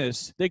seeing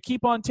this. They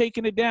keep on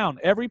taking it down.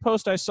 Every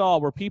post I saw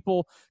were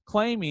people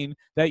claiming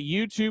that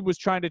YouTube was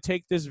trying to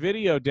take this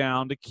video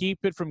down to keep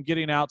it from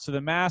getting out to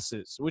the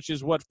masses, which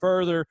is what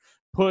further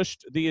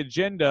pushed the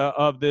agenda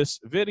of this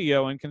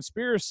video and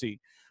conspiracy.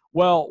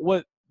 Well,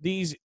 what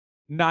these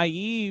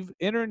naive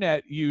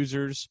internet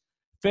users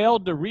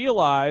failed to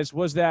realize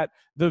was that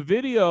the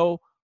video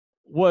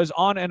was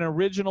on an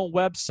original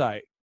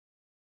website.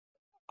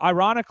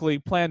 Ironically,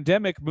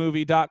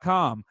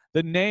 pandemicmovie.com,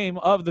 the name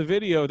of the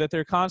video that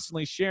they're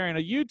constantly sharing a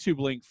YouTube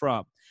link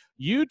from.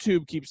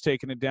 YouTube keeps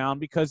taking it down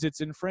because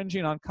it's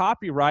infringing on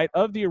copyright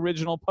of the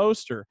original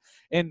poster.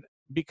 And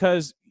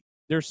because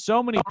there's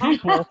so many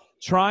people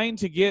trying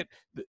to get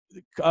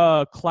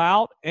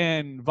clout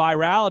and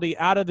virality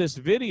out of this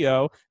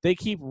video, they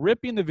keep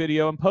ripping the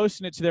video and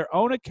posting it to their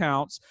own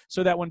accounts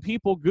so that when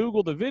people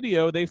Google the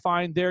video, they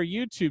find their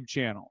YouTube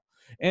channel.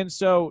 And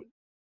so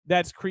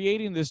that's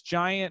creating this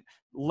giant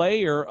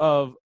layer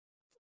of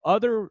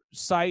other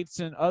sites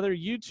and other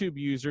YouTube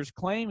users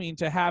claiming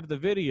to have the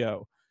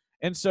video.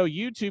 And so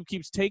YouTube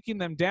keeps taking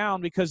them down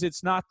because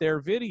it's not their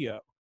video.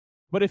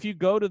 But if you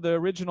go to the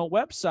original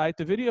website,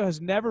 the video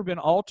has never been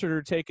altered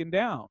or taken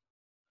down.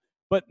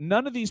 But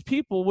none of these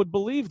people would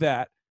believe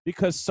that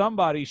because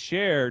somebody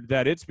shared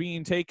that it's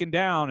being taken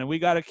down and we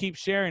got to keep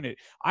sharing it.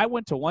 I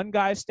went to one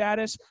guy's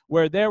status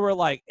where there were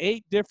like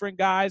 8 different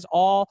guys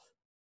all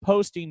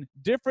posting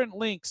different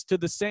links to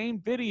the same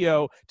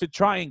video to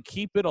try and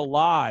keep it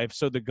alive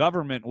so the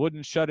government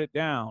wouldn't shut it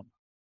down.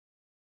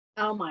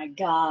 Oh my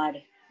God.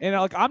 And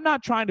I'm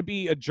not trying to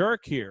be a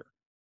jerk here.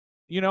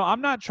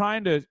 I'm not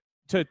trying to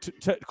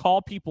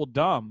call people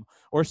dumb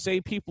or say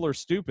people are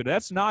stupid.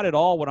 That's not at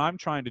all what I'm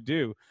trying to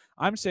do.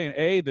 I'm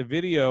saying, the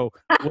video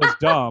was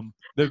dumb.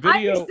 The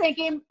video. I'm just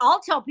thinking,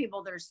 I'll tell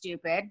people they're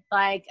stupid.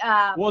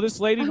 Well, this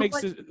lady makes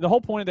the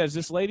whole point of that is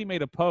this lady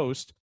made a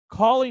post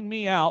calling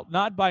me out,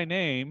 not by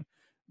name,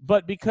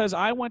 but because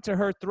I went to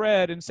her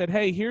thread and said,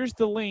 hey, here's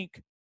the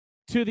link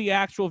to the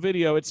actual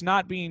video. It's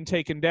not being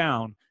taken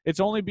down. It's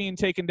only being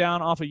taken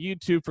down off of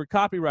YouTube for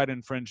copyright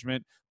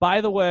infringement. By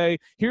the way,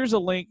 here's a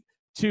link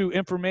to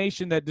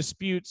information that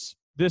disputes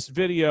this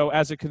video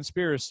as a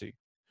conspiracy.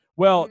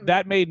 Well,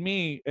 that made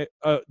me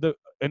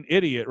an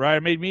idiot, right?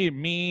 It made me a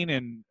mean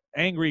and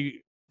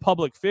angry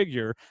public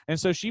figure. And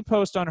so she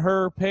posts on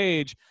her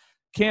page,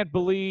 can't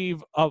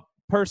believe a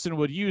person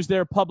would use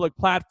their public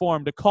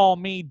platform to call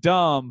me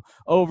dumb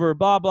over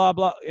blah, blah,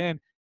 blah. And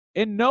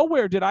in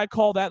nowhere did I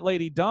call that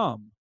lady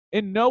dumb.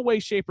 In no way,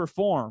 shape, or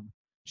form.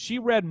 She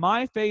read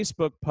my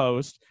Facebook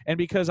post, and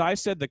because I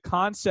said the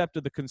concept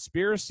of the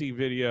conspiracy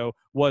video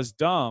was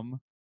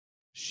dumb,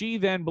 she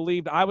then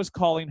believed I was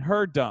calling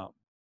her dumb.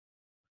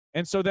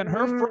 And so then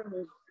her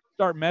friends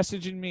start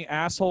messaging me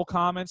asshole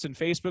comments and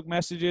Facebook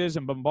messages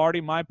and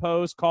bombarding my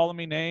posts, calling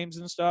me names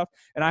and stuff.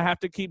 And I have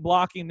to keep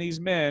blocking these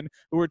men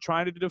who are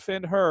trying to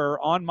defend her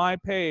on my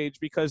page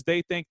because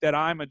they think that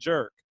I'm a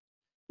jerk.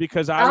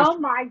 Because oh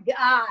my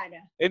God.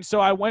 And so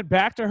I went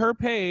back to her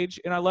page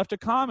and I left a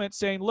comment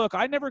saying, look,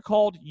 I never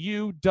called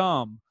you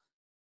dumb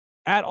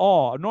at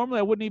all. Normally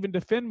I wouldn't even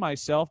defend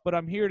myself, but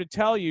I'm here to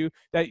tell you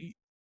that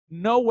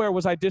nowhere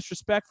was I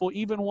disrespectful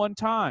even one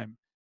time.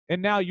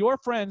 And now your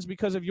friends,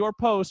 because of your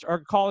post, are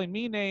calling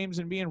me names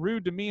and being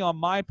rude to me on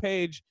my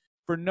page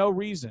for no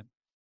reason.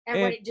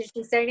 And did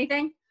she say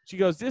anything? She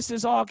goes, this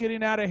is all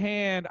getting out of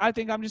hand. I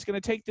think I'm just going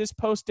to take this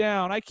post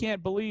down. I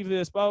can't believe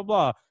this, blah,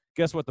 blah, blah.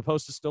 Guess what? The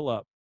post is still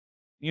up.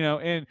 You know,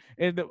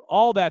 and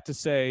all that to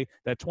say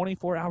that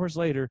 24 hours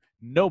later,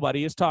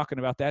 nobody is talking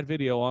about that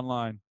video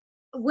online.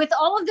 With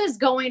all of this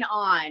going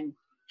on,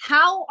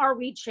 how are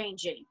we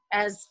changing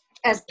as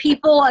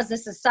people, as a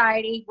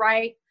society,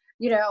 right?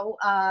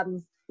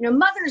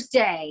 Mother's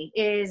Day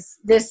is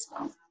this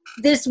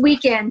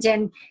weekend,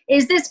 and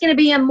is this going to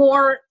be a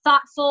more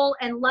thoughtful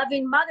and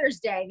loving Mother's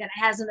Day than it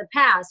has in the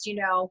past? You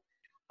know,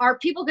 are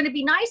people going to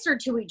be nicer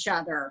to each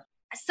other?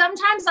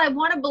 Sometimes I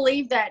want to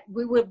believe that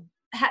we would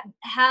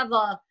have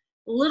a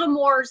little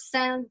more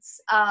sense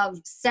of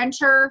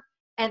center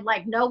and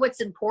like know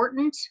what's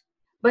important.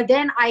 But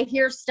then I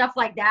hear stuff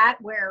like that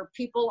where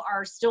people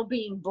are still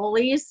being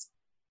bullies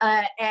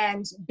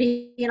and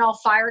being all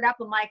fired up.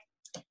 I'm like,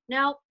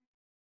 no,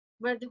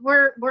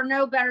 we're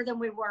no better than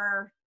we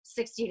were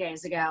 60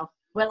 days ago.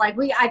 But like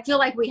I feel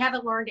like we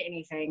haven't learned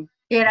anything,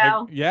 you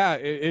know?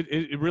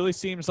 It really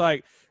seems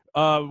like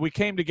we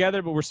came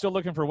together, but we're still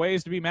looking for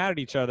ways to be mad at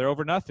each other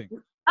over nothing.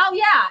 Oh,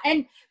 yeah.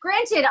 And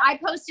granted, I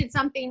posted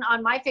something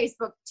on my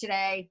Facebook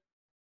today,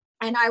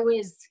 and I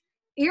was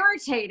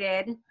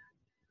irritated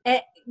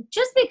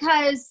just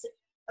because,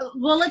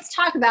 well, let's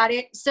talk about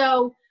it.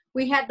 So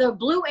we had the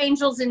Blue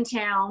Angels in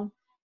town,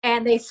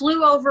 and they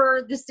flew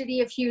over the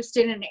city of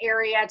Houston and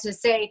area to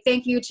say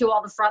thank you to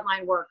all the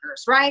frontline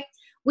workers, right?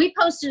 We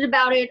posted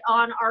about it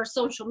on our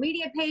social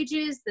media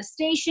pages. The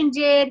station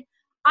did.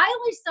 I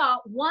only saw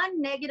one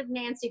negative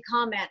Nancy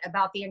comment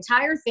about the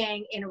entire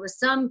thing, and it was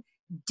some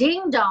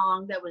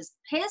ding-dong that was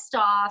pissed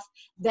off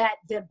that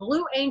the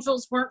Blue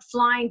Angels weren't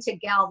flying to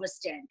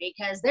Galveston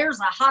because there's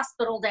a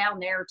hospital down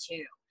there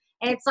too.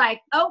 And it's like,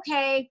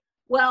 okay,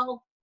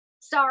 well,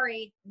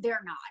 sorry,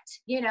 they're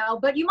not,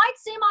 but you might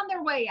see them on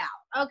their way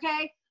out,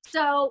 okay?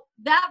 So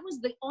that was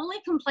the only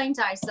complaint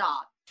I saw.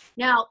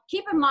 Now,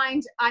 keep in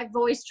mind, I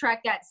voice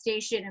tracked that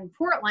station in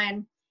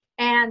Portland,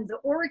 and the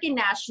Oregon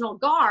National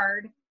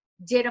Guard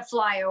did a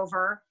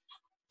flyover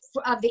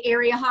of the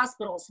area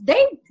hospitals.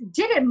 They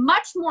did a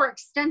much more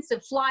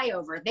extensive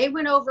flyover. They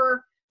went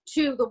over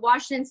to the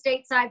Washington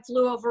State side,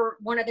 flew over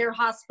one of their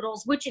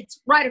hospitals, which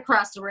it's right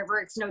across the river.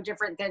 It's no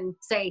different than,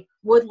 say,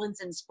 Woodlands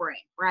and Spring,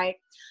 right?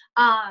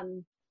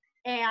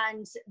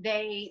 And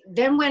they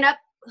then went up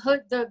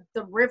the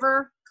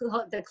river,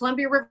 the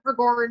Columbia River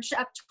Gorge,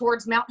 up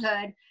towards Mount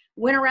Hood,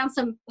 went around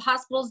some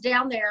hospitals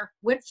down there,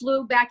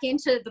 flew back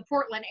into the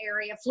Portland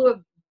area,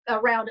 flew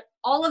around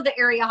all of the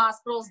area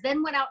hospitals,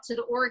 then went out to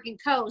the Oregon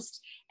coast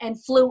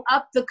and flew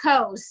up the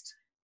coast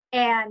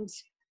and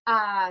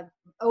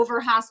over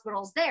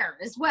hospitals there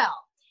as well.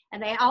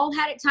 And they all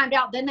had it timed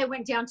out. Then they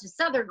went down to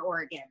Southern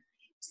Oregon.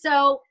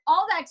 So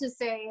all that to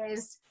say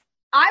is,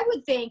 I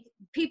would think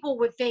people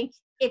would think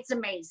it's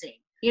amazing.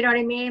 You know what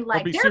I mean?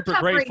 Like, they're super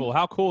grateful.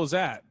 How cool is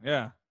that?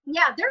 Yeah.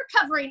 Yeah, they're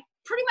covering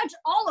pretty much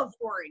all of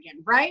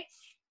Oregon, right?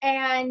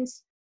 And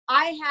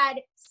I had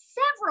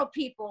several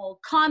people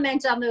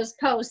comment on those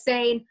posts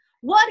saying,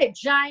 what a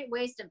giant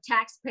waste of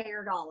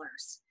taxpayer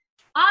dollars.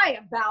 I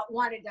about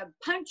wanted to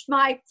punch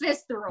my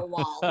fist through a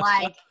wall.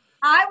 Like,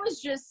 I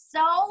was just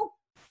so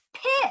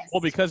pissed.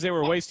 Well, because they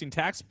were wasting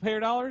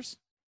taxpayer dollars?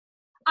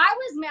 I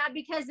was mad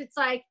because it's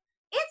like,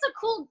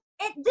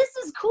 this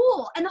is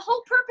cool. And the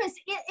whole purpose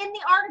in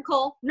the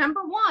article,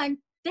 number one,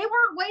 they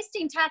weren't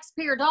wasting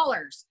taxpayer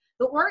dollars.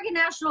 The Oregon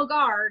National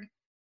Guard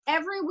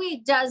every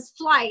week does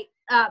flight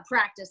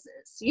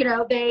practices.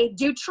 They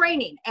do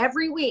training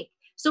every week.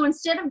 So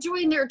instead of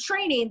doing their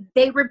training,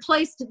 they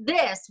replaced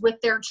this with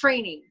their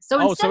training.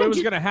 So it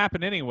was going to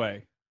happen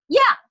anyway. Yeah.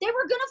 they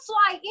were going to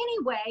fly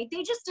anyway.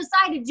 They just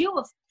decided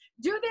to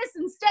do this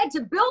instead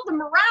to build the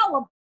morale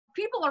of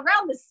people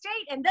around the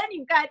state. And then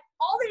you've got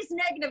all these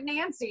negative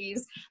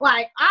Nancys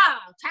like,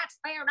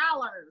 taxpayer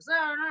dollars,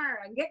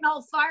 and getting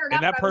all fired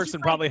up. And that person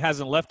probably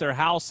hasn't left their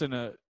house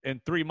in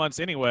 3 months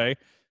anyway.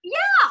 Yeah.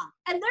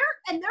 And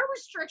their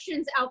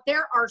restrictions out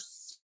there are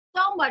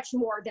so much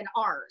more than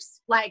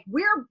ours. Like,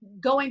 we're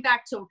going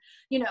back to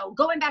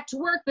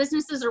work.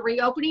 Businesses are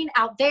reopening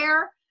out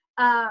there.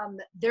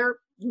 There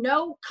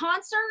no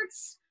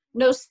concerts,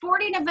 no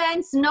sporting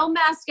events, no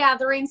mass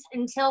gatherings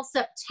until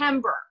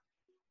September.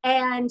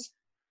 And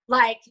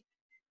that's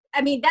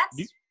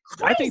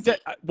crazy.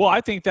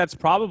 I think that's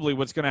probably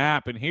what's going to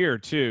happen here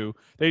too.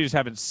 They just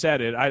haven't said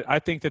it. I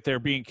think that they're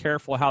being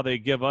careful how they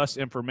give us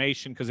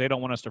information because they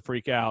don't want us to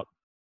freak out.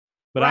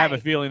 But right. I have a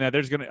feeling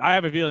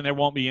there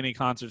won't be any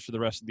concerts for the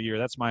rest of the year.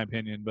 That's my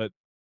opinion, but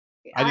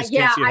I just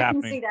can't see it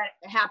happening. I can see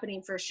that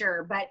happening for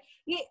sure. But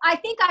I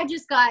think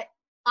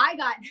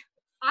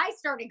I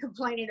started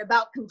complaining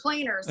about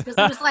complainers because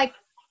it was like,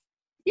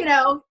 here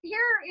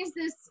is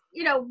this,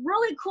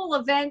 really cool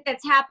event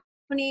that's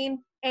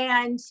happening,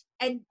 and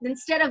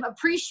instead of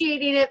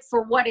appreciating it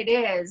for what it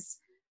is,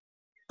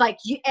 like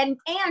and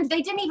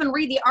they didn't even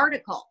read the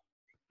article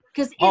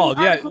because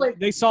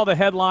they saw the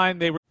headline.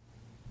 They were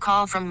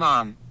call from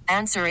mom.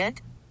 Answer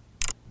it.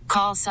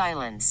 Call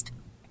silenced.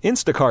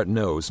 Instacart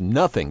knows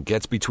nothing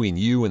gets between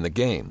you and the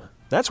game.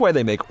 That's why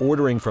they make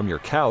ordering from your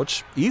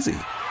couch easy.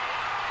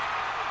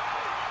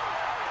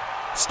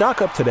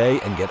 Stock up today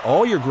and get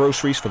all your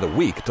groceries for the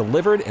week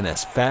delivered in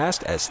as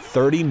fast as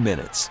 30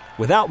 minutes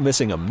without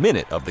missing a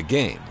minute of the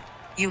game.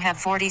 You have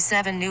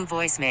 47 new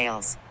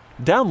voicemails.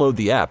 Download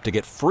the app to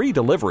get free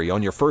delivery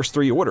on your first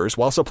 3 orders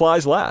while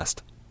supplies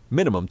last.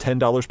 Minimum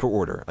 $10 per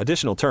order.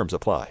 Additional terms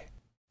apply.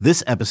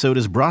 This episode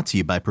is brought to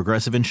you by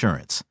Progressive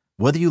Insurance.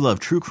 Whether you love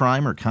true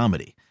crime or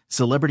comedy,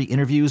 celebrity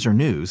interviews or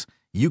news,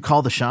 you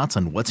call the shots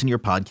on what's in your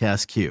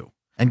podcast queue.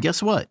 And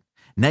guess what?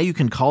 Now you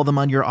can call them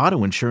on your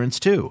auto insurance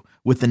too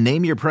with the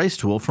Name Your Price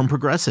tool from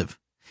Progressive.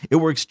 It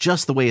works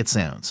just the way it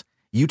sounds.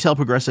 You tell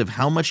Progressive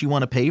how much you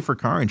want to pay for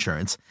car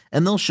insurance,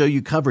 and they'll show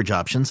you coverage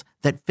options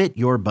that fit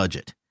your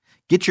budget.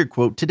 Get your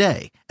quote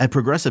today at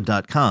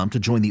Progressive.com to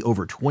join the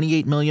over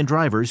 28 million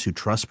drivers who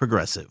trust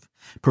Progressive.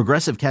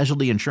 Progressive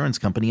Casualty Insurance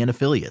Company and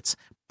Affiliates.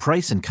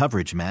 Price and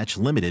coverage match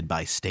limited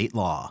by state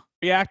law.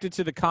 Reacted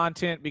to the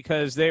content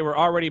because they were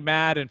already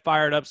mad and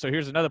fired up, so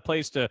here's another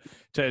place to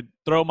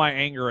throw my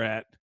anger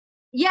at.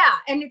 Yeah,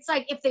 and it's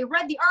like if they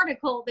read the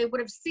article, they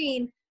would have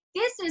seen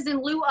this is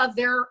in lieu of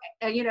their,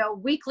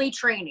 weekly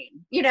training,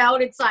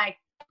 and it's like,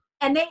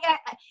 and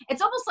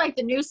it's almost like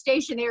the news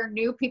station there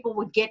knew people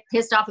would get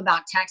pissed off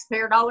about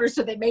taxpayer dollars,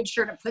 so they made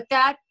sure to put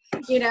that,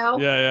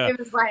 Yeah. It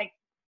was like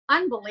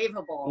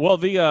unbelievable. Well,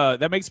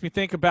 that makes me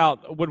think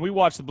about when we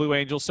watched the Blue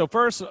Angels. So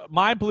first,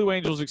 my Blue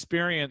Angels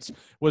experience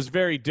was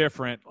very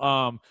different.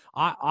 I'm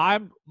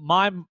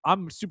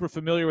super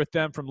familiar with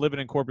them from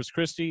living in Corpus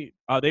Christi.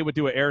 They would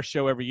do an air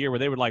show every year where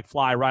they would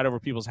fly right over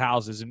people's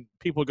houses, and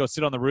people would go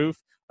sit on the roof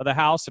of the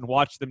house and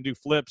watch them do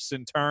flips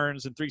and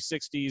turns and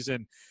 360s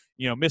and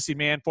missing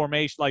man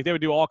formation. Like they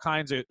would do all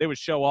kinds of. They would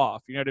show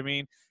off. You know what I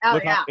mean?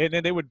 And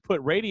then they would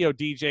put radio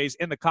DJs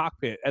in the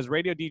cockpit. As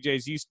radio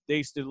DJs, they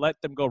used to let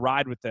them go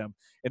ride with them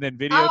and then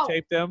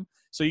videotape them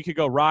so you could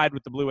go ride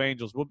with the Blue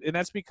Angels. Well, and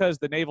that's because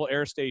the Naval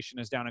Air Station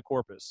is down in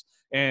Corpus,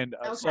 and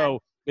so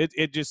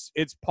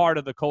it's part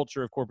of the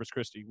culture of Corpus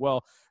Christi.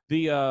 Well,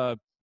 so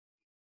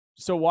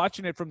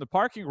watching it from the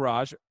parking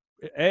garage,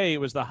 it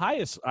was the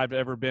highest I've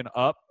ever been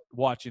up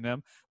watching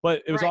them,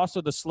 but it was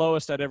also the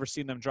slowest I'd ever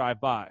seen them drive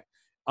by.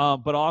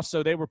 But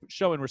also they were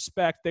showing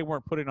respect. They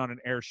weren't putting on an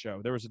air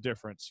show. There was a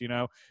difference,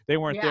 They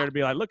weren't there to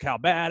be like, look how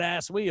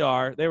badass we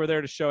are. They were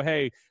there to show,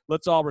 hey,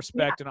 let's all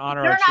respect and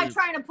honor. They're not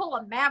trying to pull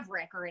a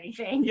Maverick or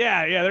anything.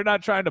 Yeah. They're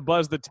not trying to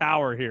buzz the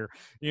tower here,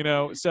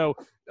 So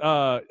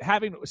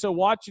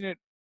watching it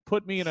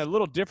put me in a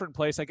little different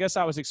place. I guess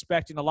I was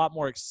expecting a lot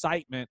more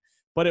excitement.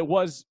 But it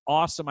was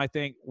awesome, I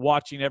think,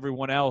 watching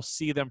everyone else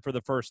see them for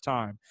the first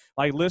time.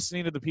 Like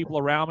listening to the people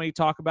around me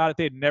talk about it.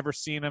 They had never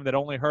seen them. They'd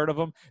only heard of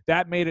them.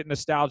 That made it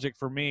nostalgic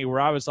for me,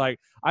 where I was like,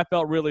 I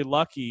felt really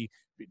lucky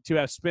to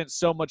have spent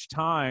so much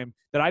time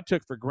that I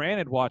took for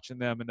granted watching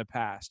them in the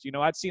past.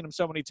 I'd seen them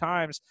so many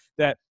times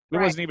that it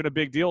wasn't even a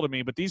big deal to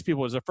me. But these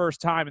people, it was the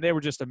first time, and they were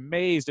just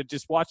amazed at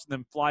just watching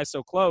them fly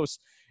so close.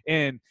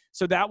 And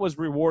so that was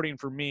rewarding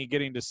for me,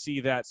 getting to see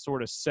that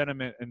sort of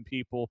sentiment in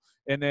people.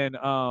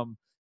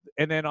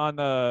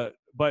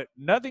 But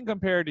nothing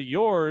compared to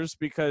yours,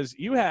 because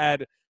you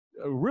had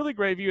a really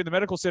great view in the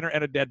medical center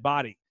and a dead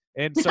body.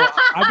 And so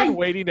I've been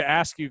waiting to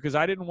ask you, because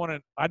I didn't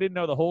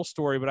know the whole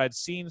story, but I'd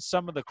seen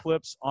some of the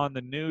clips on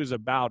the news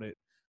about it.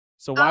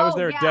 So why was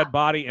there a dead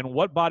body, and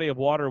what body of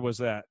water was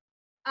that?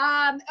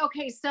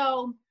 Okay.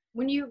 So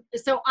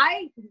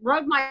I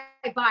rode my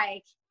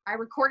bike. I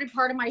recorded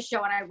part of my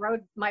show, and I rode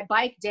my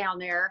bike down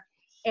there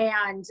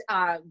and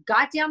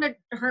got down to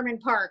Herman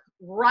Park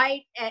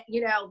right at,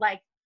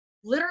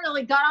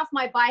 literally got off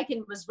my bike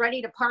and was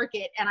ready to park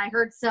it. And I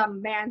heard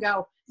some man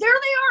go, there they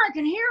are. I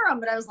can hear them.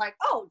 But I was like,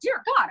 oh,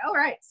 dear God. All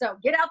right. So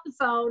get out the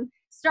phone,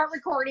 start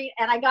recording.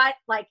 And I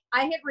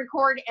hit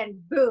record and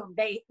boom,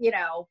 they,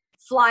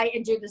 fly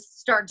and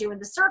start doing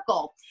the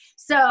circle.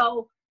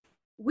 So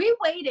we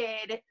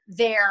waited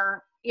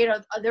there,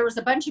 there was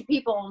a bunch of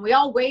people and we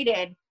all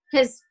waited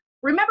because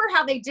remember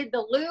how they did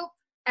the loop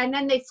and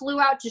then they flew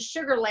out to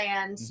Sugar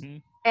Land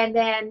and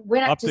then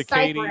went up to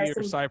Katy Cypress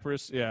or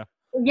Cypress. Yeah.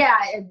 Yeah,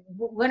 it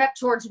went up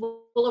towards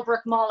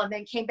Willowbrook Mall and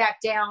then came back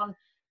down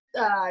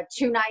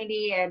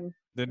 290 and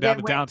then down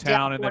to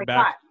downtown and then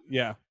back.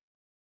 Yeah.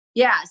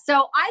 Yeah.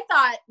 So I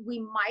thought we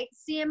might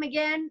see him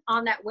again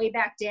on that way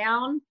back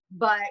down,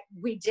 but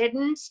we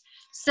didn't.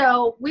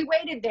 So we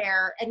waited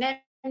there and then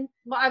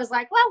I was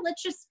like, well,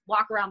 let's just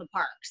walk around the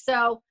park.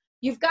 So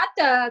you've got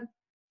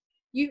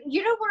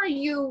you know where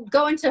you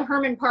go into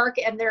Herman Park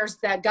and there's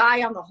the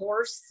guy on the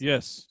horse?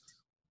 Yes.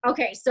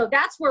 Okay. So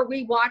that's where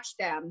we watched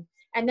them.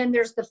 And then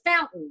there's the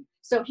fountain.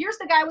 So here's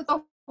the guy with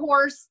the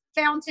horse,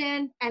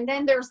 fountain, and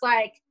then there's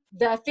like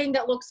the thing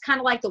that looks kind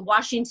of like the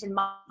Washington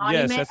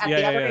Monument at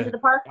the other end of the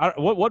park.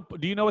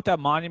 What do you know what that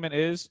monument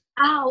is?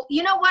 Oh,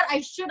 you know what?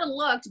 I should have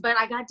looked, but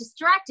I got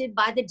distracted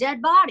by the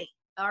dead body.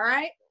 All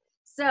right.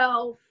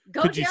 So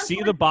Could you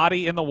see the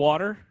body in the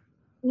water?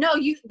 No,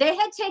 they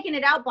had taken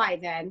it out by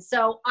then.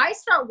 So I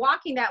start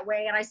walking that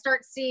way and I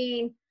start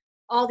seeing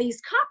all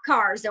these cop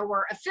cars that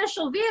were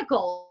official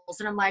vehicles.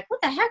 And I'm like,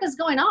 what the heck is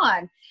going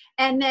on?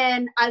 And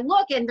then I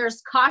look and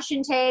there's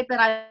caution tape and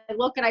I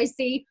look and I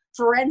see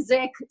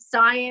forensic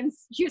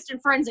science, Houston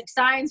Forensic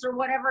Science or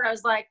whatever. And I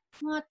was like,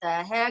 what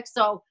the heck?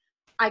 So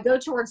I go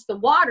towards the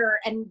water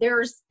and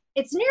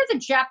it's near the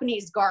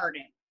Japanese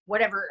garden,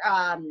 whatever.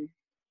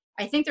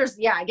 I think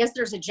I guess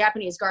there's a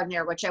Japanese garden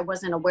there, which I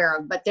wasn't aware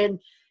of. But then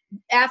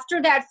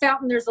after that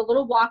fountain, there's a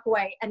little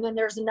walkway and then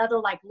there's another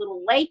like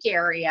little lake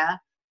area.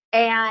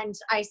 And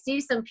I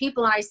see some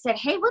people and I said,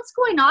 hey, what's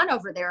going on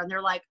over there? And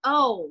they're like,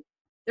 oh,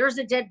 there's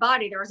a dead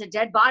body. There was a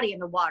dead body in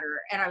the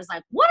water. And I was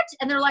like, what?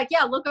 And they're like,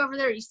 yeah, look over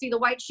there. You see the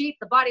white sheet?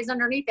 The body's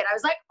underneath it. I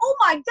was like, oh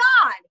my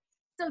God.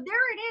 So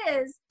there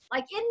it is,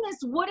 like in this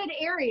wooded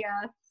area.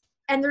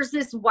 And there's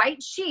this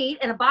white sheet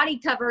and a body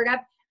covered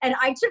up. And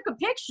I took a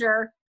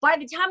picture. By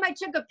the time I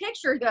took a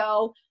picture,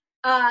 though,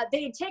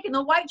 they had taken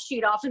the white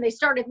sheet off and they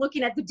started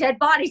looking at the dead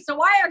body.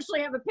 So I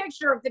actually have a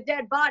picture of the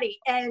dead body.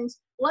 And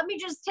let me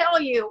just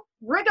tell you,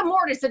 rigor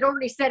mortis had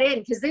already set in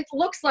because it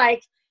looks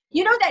like,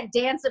 that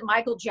dance that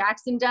Michael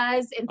Jackson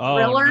does in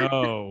Thriller?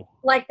 Oh, no.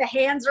 Like the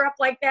hands are up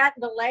like that,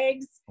 the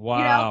legs.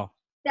 Wow.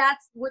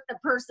 That's what the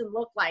person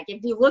looked like.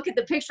 If you look at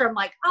the picture, I'm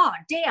like, oh,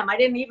 damn, I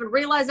didn't even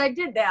realize I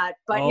did that.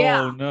 But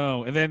yeah. Oh,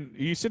 no. And then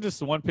you sent us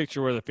the one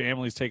picture where the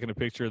family's taking a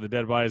picture of the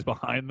dead bodies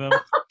behind them.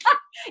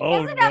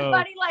 Oh, isn't that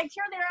funny? Like,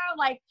 here they are,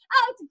 like,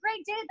 oh, it's a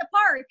great day at the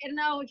park. And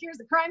no, here's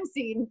the crime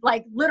scene,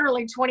 like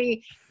literally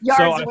 20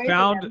 yards away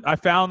from them. I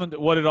found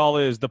what it all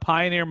is. The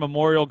Pioneer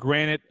Memorial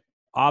Granite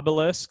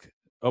Obelisk,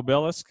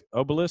 Obelisk,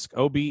 Obelisk.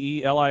 I'm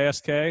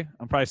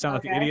probably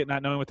sounding like an idiot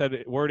not knowing what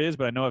that word is,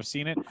 but I know I've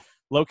seen it.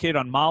 Located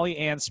on Molly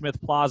Ann Smith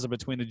Plaza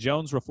between the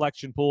Jones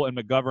Reflection Pool and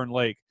McGovern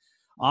Lake.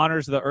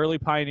 Honors the early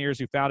pioneers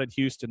who founded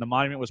Houston. The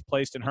monument was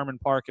placed in Herman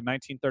Park in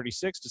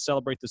 1936 to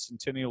celebrate the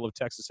centennial of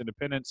Texas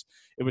independence.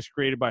 It was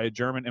created by a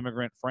German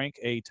immigrant, Frank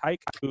A.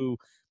 Take, who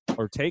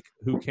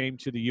came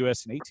to the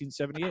U.S. in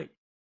 1878.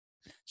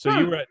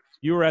 So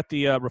you were at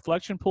the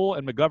Reflection Pool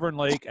and McGovern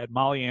Lake at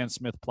Molly Ann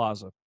Smith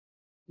Plaza.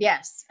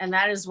 Yes, and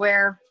that is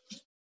where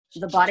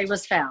the body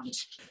was found.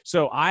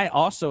 So I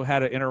also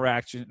had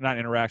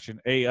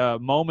a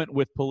moment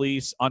with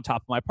police on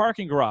top of my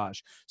parking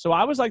garage. So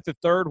I was like the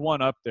third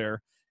one up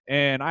there,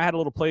 and I had a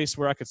little place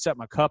where I could set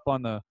my cup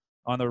on the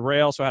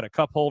rail. So I had a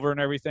cup holder and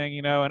everything,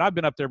 and I've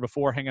been up there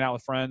before hanging out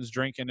with friends,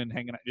 drinking and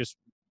hanging out, just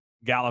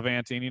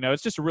gallivanting,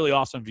 it's just a really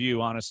awesome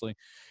view, honestly.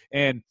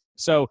 And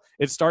so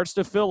it starts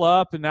to fill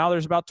up, and now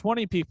there's about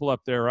 20 people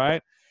up there,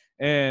 right?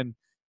 And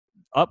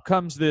up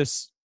comes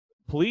this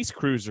police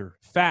cruiser,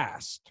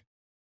 fast,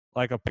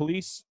 like a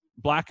police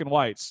black and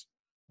whites.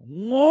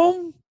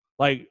 Whoa!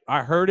 Like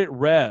I heard it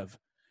rev,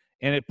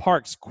 and it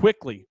parks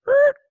quickly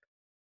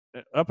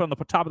up on the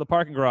top of the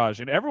parking garage,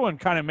 and everyone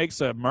kind of makes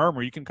a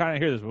murmur. You can kind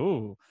of hear this,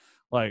 ooh,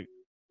 like,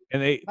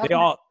 and they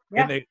all,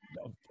 yeah. And they,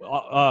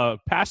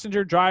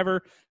 passenger,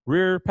 driver,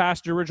 rear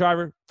passenger, rear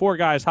driver, 4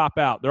 guys hop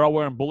out. They're all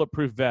wearing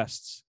bulletproof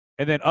vests,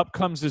 and then up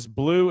comes this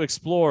blue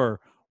Explorer.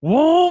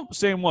 Whoa!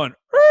 Same one,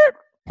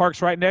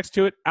 parks right next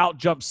to it. Out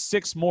jumps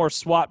 6 more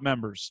SWAT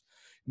members.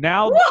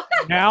 Now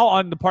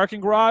on the parking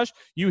garage,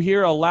 you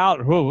hear a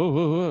loud, whoa, whoa,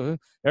 whoa, whoa.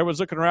 Everyone's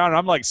looking around, and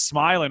I'm like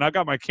smiling. I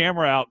got my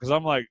camera out because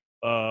I'm like,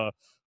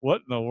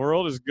 what in the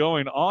world is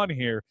going on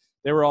here?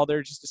 They were all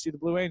there just to see the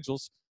Blue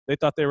Angels. They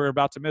thought they were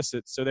about to miss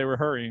it, so they were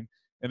hurrying,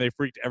 and they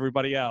freaked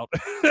everybody out.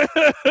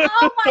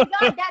 Oh, my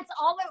God. That's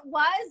all it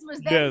was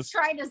them yes.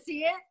 trying to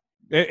see it?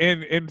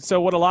 And so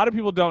what a lot of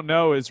people don't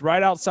know is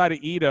right outside of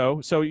Edo,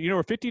 so you know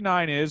where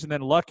 59 is, and then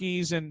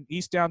Lucky's and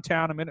East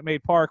Downtown and Minute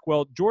Maid Park.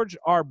 Well, George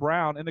R.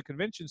 Brown in the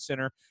convention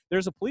center,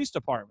 there's a police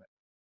department.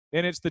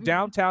 And it's the Mhm.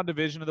 downtown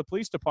division of the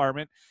police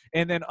department.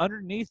 And then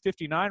underneath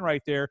 59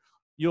 right there,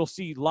 you'll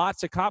see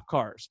lots of cop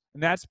cars.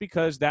 And that's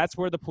because that's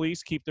where the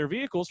police keep their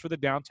vehicles for the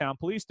downtown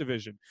police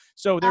division.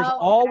 So there's Oh, okay.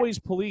 always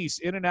police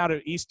in and out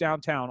of East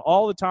Downtown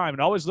all the time. It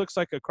always looks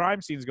like a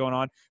crime scene's going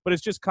on, but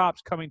it's just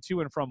cops coming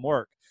to and from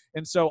work.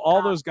 And so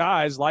all those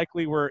guys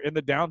likely were in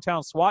the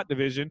downtown SWAT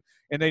division,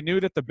 and they knew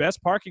that the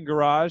best parking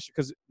garage,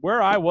 because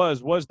where I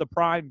was the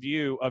prime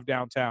view of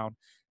downtown.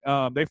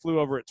 They flew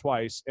over it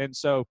twice.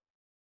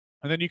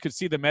 And then you could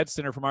see the med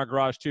center from our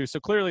garage too. So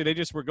clearly they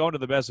just were going to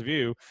the best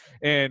view,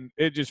 and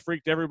it just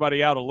freaked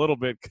everybody out a little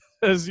bit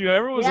because,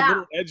 everyone was a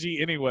little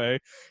edgy anyway.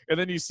 And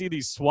then you see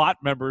these SWAT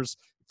members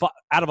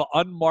out of an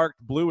unmarked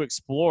blue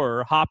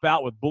Explorer hop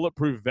out with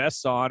bulletproof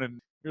vests on, and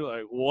you're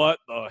like, what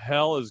the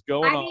hell is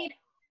going on?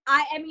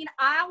 I mean,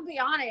 I'll be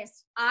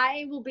honest.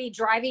 I will be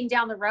driving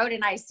down the road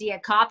and I see a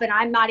cop, and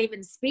I'm not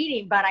even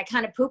speeding, but I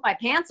kind of poop my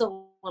pants a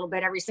little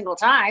bit every single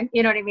time.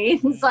 You know what I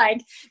mean? It's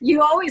like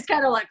you always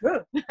kind of like,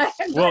 ooh.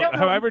 Well,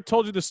 have I ever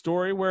told you the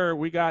story where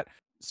we got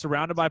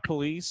surrounded by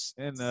police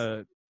in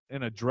a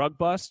drug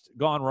bust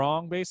gone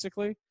wrong,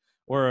 basically,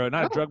 or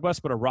not a drug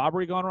bust, but a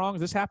robbery gone wrong?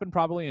 This happened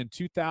probably in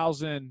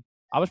 2000.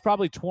 I was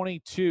probably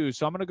 22,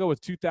 so I'm gonna go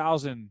with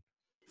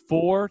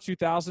 2004,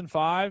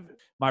 2005.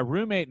 My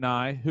roommate and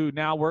I, who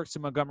now works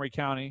in Montgomery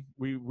County,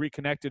 we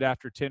reconnected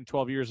after 10,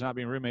 12 years not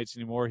being roommates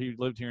anymore. He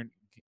lived here in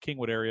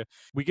Kingwood area.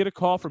 We get a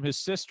call from his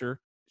sister.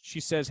 She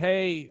says,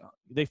 hey,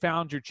 they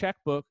found your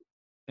checkbook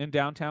in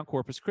downtown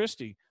Corpus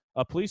Christi.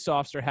 A police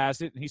officer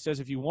has it, and he says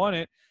if you want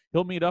it,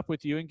 he'll meet up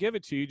with you and give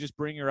it to you. Just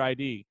bring your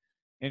ID.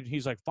 And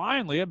he's like,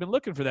 finally, I've been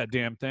looking for that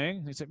damn thing.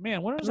 And he's like,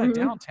 man, when was I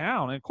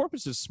downtown? And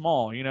Corpus is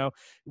small, we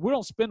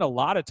don't spend a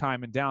lot of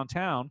time in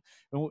downtown.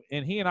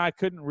 And he and I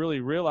couldn't really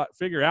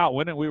figure out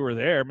when we were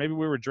there. Maybe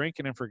we were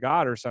drinking and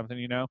forgot or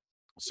something,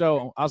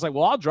 So I was like,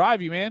 well, I'll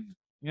drive you, man.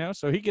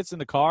 So he gets in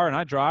the car and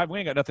I drive. We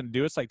ain't got nothing to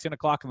do. It's like 10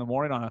 o'clock in the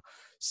morning on a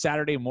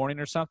Saturday morning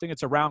or something.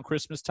 It's around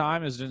Christmas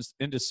time. It's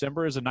in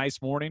December. Is a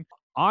nice morning.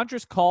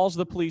 Andres calls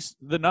the police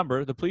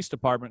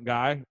department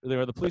guy,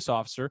 the police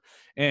officer,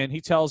 and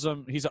he tells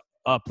him he's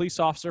a police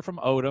officer from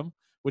Odom,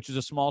 which is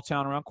a small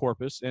town around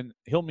Corpus, and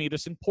he'll meet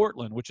us in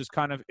Portland, which is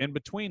kind of in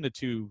between the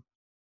two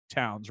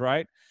towns,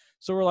 right?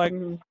 So we're like,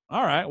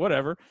 all right,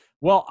 whatever.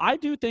 Well, I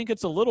do think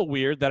it's a little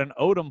weird that an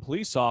Odom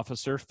police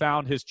officer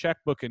found his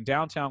checkbook in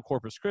downtown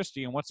Corpus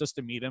Christi and wants us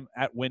to meet him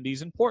at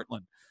Wendy's in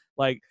Portland.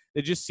 Like,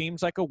 it just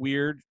seems like a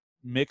weird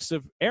mix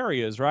of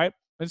areas, right?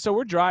 And so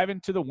we're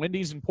driving to the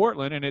Wendy's in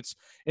Portland, and it's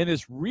in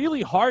this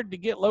really hard to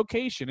get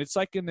location. It's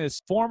like in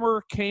this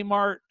former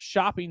Kmart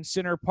shopping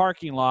center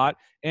parking lot,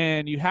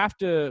 and you have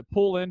to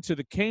pull into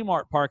the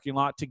Kmart parking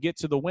lot to get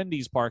to the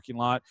Wendy's parking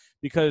lot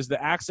because the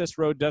access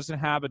road doesn't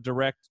have a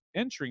direct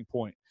entering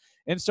point.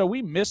 And so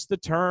we missed the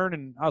turn,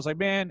 and I was like,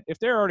 man, if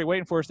they're already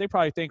waiting for us, they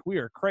probably think we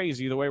are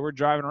crazy the way we're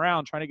driving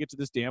around trying to get to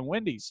this damn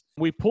Wendy's.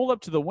 We pull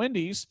up to the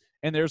Wendy's,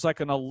 and there's like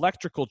an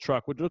electrical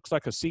truck, which looks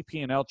like a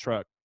CP&L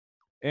truck.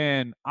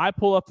 And I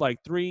pull up like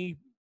 3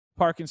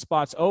 parking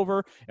spots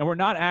over, and we're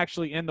not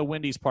actually in the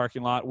Wendy's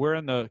parking lot. We're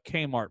in the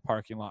Kmart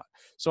parking lot.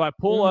 So I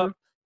pull up,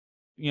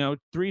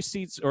 3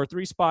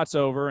 spots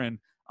over, and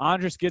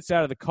Andres gets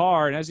out of the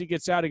car. And as he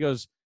gets out, he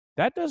goes,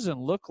 that doesn't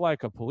look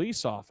like a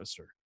police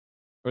officer.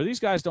 Or these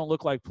guys don't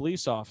look like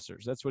police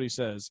officers. That's what he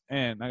says.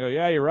 And I go,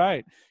 yeah, you're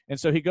right. And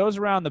so he goes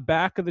around the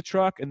back of the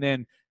truck, and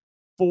then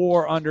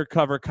 4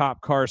 undercover cop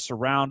cars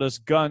surround us,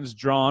 guns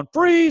drawn.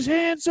 Freeze,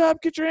 hands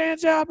up, get your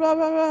hands out, blah,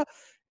 blah, blah.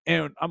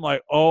 And I'm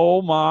like,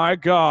 oh my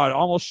God,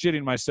 almost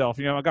shitting myself.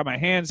 I got my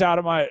hands out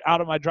of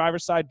my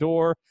driver's side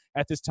door.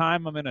 At this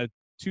time, I'm in a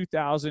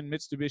 2000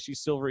 Mitsubishi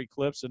Silver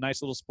Eclipse, a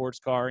nice little sports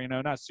car,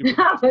 not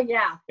super.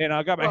 Yeah. And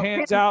I got my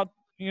hands out,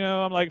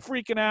 I'm like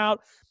freaking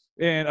out.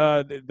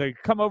 And they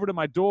come over to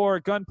my door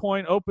at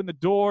gunpoint, open the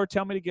door,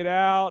 tell me to get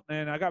out.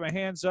 And I got my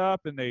hands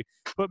up, and they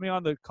put me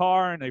on the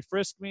car, and they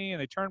frisked me,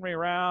 and they turned me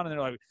around, and they're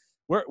like,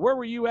 where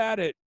were you at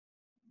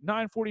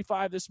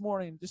 9:45 this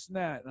morning, this and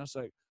that? And I was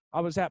like, I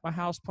was at my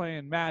house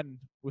playing Madden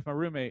with my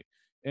roommate.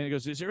 And he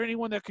goes, is there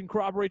anyone that can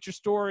corroborate your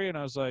story? And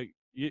I was like,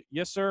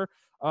 yes, sir.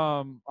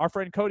 Our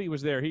friend Cody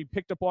was there. He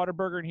picked up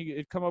Whataburger, and he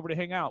had come over to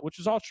hang out, which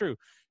is all true.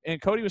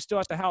 And Cody was still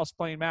at the house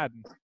playing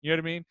Madden. You know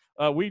what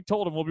I mean? We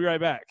told him we'll be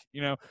right back,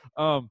 and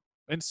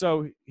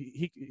so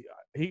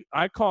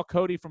I call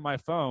Cody from my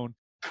phone.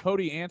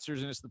 Cody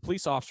answers, and it's the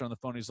police officer on the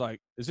phone. He's like,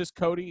 is this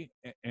Cody?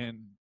 And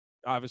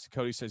obviously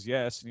Cody says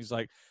yes. And he's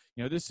like,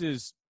 this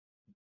is,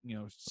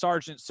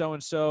 Sergeant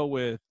so-and-so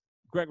with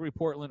Gregory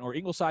Portland or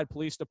Ingleside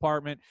Police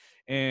Department,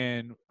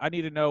 and I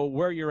need to know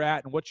where you're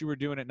at and what you were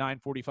doing at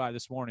 9:45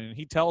 this morning. And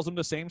he tells them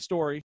the same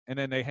story, and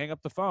then they hang up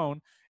the phone,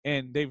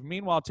 and they've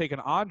meanwhile taken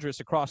Andres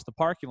across the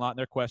parking lot, and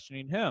they're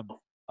questioning him.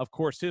 Of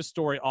course, his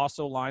story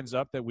also lines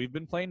up that we've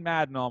been playing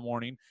Madden all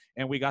morning,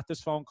 and we got this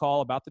phone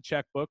call about the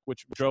checkbook,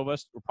 which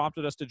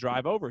prompted us to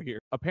drive over here.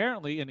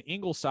 Apparently, in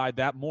Ingleside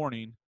that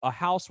morning, a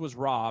house was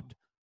robbed,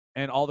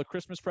 and all the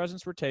Christmas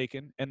presents were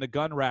taken, and the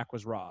gun rack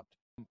was robbed.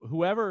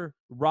 Whoever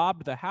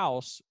robbed the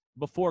house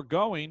before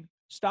going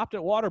stopped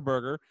at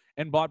Whataburger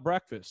and bought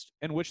breakfast,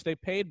 in which they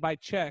paid by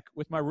check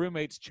with my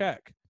roommate's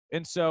check.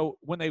 And so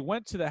when they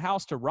went to the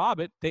house to rob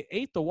it, they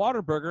ate the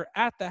Whataburger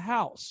at the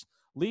house,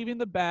 leaving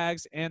the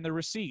bags and the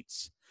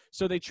receipts.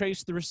 So they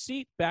traced the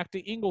receipt back to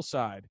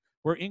Ingleside,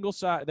 where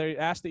they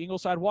asked the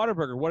Ingleside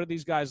Whataburger, what did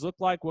these guys look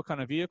like? What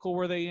kind of vehicle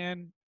were they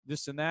in?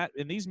 This and that.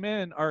 And these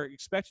men are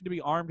expected to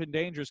be armed and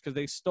dangerous because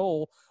they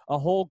stole a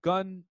whole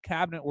gun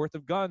cabinet worth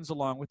of guns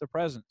along with the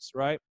presents,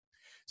 right?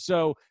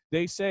 So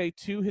they say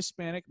 2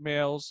 Hispanic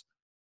males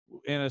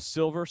in a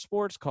silver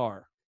sports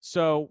car.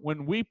 So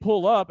when we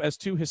pull up as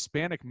 2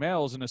 Hispanic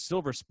males in a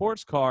silver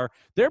sports car,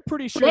 they're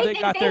pretty sure they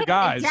got their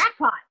guys.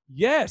 Jackpot.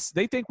 Yes,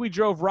 they think we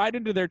drove right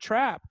into their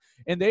trap,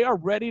 and they are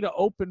ready to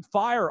open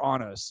fire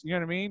on us. You know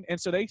what I mean? And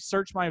so they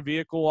search my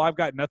vehicle. I've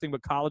got nothing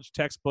but college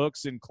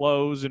textbooks and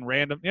clothes and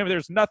random.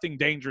 There's nothing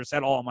dangerous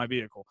at all in my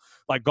vehicle.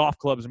 Like golf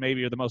clubs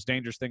maybe are the most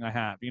dangerous thing I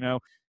have.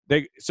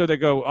 They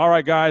go, all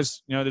right,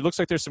 guys. It looks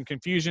like there's some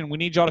confusion. We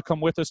need y'all to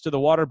come with us to the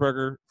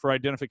Whataburger for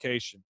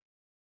identification.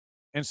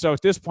 And so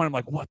at this point, I'm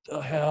like, what the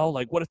hell?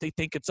 Like, what if they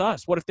think it's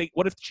us? What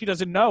if she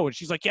doesn't know? And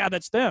she's like, yeah,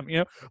 that's them.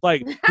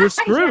 Like we're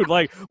screwed.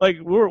 Yeah. like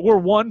we're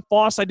one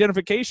false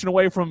identification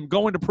away from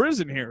going to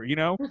prison here,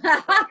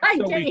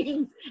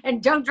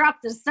 And don't drop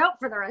the soap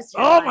for the rest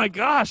of your life. Oh my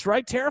gosh,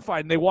 right?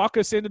 Terrified. And they walk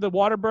us into the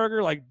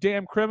Whataburger like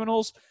damn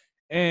criminals.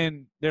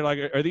 And they're like,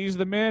 are these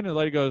the men? And the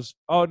lady goes,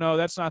 oh no,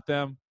 that's not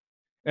them.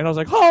 And I was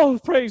like, oh,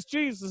 praise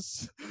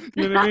Jesus.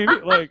 You know what I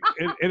mean? Like,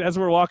 and as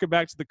we're walking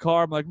back to the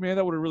car, I'm like, man,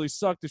 that would have really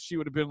sucked if she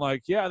would have been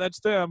like, yeah, that's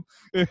them.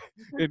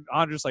 And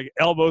Andres like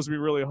elbows me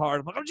really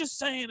hard. I'm like, I'm just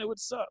saying it would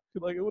suck.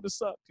 Like, it would have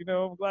sucked.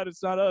 I'm glad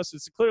it's not us.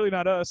 It's clearly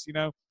not us,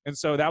 And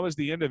so that was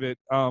the end of it.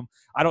 I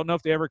don't know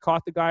if they ever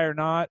caught the guy or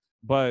not,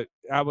 but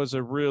that was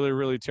a really,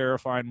 really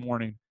terrifying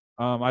morning.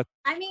 I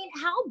mean,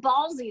 how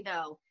ballsy,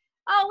 though.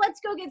 Oh, let's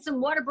go get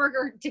some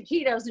Whataburger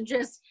taquitos and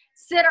just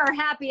sit our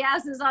happy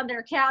asses on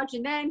their couch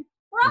and then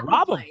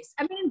rob the place.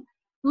 I mean,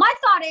 my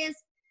thought is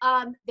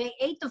they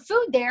ate the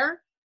food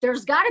there.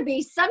 There's got to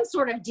be some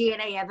sort of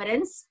DNA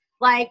evidence.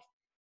 Like,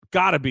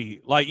 gotta be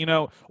like,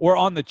 or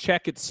on the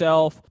check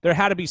itself, there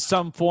had to be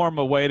some form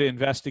of way to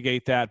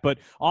investigate that. But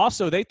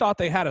also they thought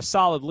they had a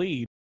solid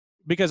lead,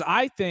 because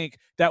I think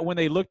that when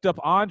they looked up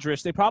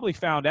Andres, they probably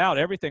found out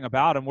everything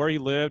about him, where he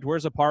lived, where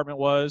his apartment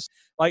was.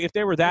 Like if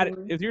you're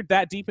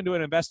that deep into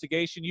an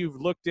investigation, you've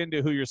looked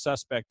into who your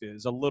suspect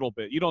is a little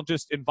bit. You don't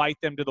just invite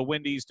them to the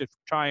Wendy's to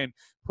try and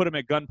put them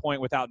at gunpoint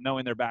without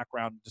knowing their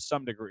background to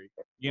some degree,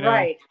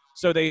 Right.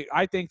 So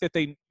I think that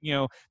they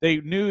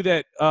knew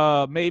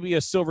that maybe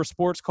a silver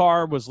sports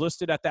car was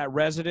listed at that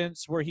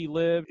residence where he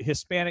lived,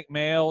 Hispanic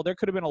male. There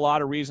could have been a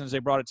lot of reasons they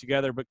brought it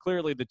together, but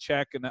clearly the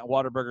check and that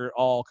Whataburger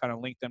all kind of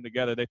linked them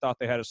together. They thought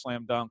they had a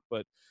slam dunk,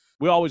 but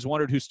we always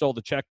wondered who stole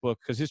the checkbook,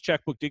 because his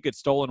checkbook did get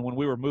stolen when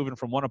we were moving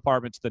from one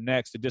apartment to the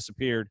next. It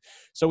disappeared.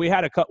 So we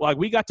had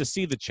we got to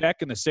see the check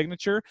and the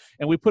signature,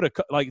 and we put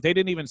they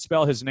didn't even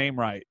spell his name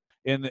right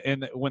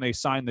when they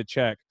signed the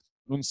check.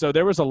 And so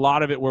there was a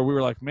lot of it where we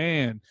were like,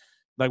 man,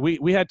 like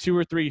we had 2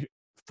 or 3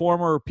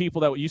 former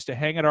people that used to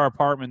hang at our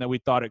apartment that we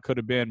thought it could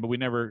have been, but we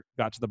never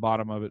got to the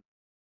bottom of it.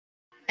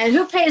 And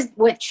who pays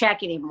with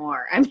check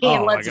anymore? I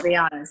mean, let's be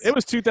honest. It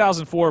was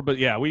 2004, but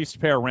yeah, we used to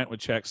pay our rent with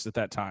checks at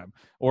that time,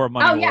 or a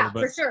money order. Oh yeah,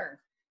 but, for sure.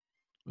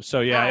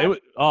 So yeah,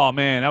 oh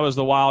man, that was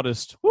the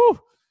wildest. Woo,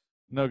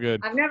 no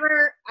good. I've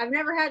never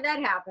had that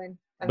happen.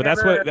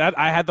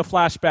 I had the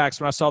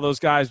flashbacks when I saw those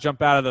guys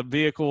jump out of the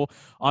vehicle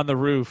on the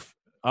roof.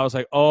 I was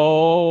like,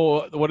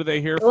 oh, what are they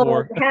here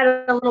for?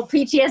 Had a little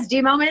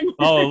PTSD moment.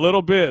 Oh, a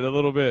little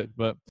bit.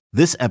 But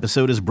This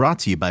episode is brought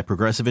to you by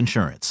Progressive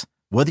Insurance.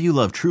 Whether you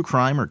love true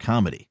crime or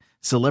comedy,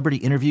 celebrity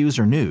interviews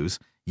or news,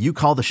 you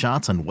call the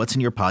shots on what's in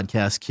your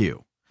podcast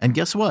queue. And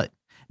guess what?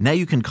 Now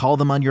you can call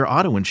them on your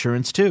auto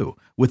insurance too,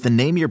 with the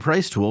Name Your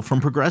Price tool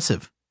from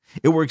Progressive.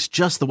 It works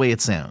just the way it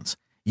sounds.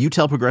 You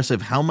tell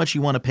Progressive how much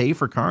you want to pay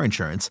for car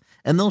insurance,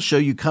 and they'll show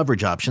you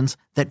coverage options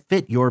that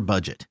fit your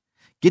budget.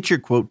 Get your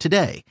quote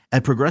today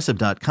at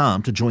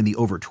Progressive.com to join the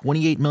over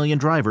 28 million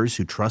drivers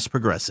who trust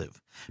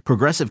Progressive.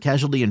 Progressive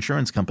Casualty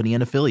Insurance Company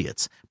and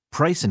Affiliates.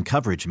 Price and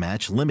coverage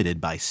match limited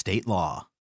by state law.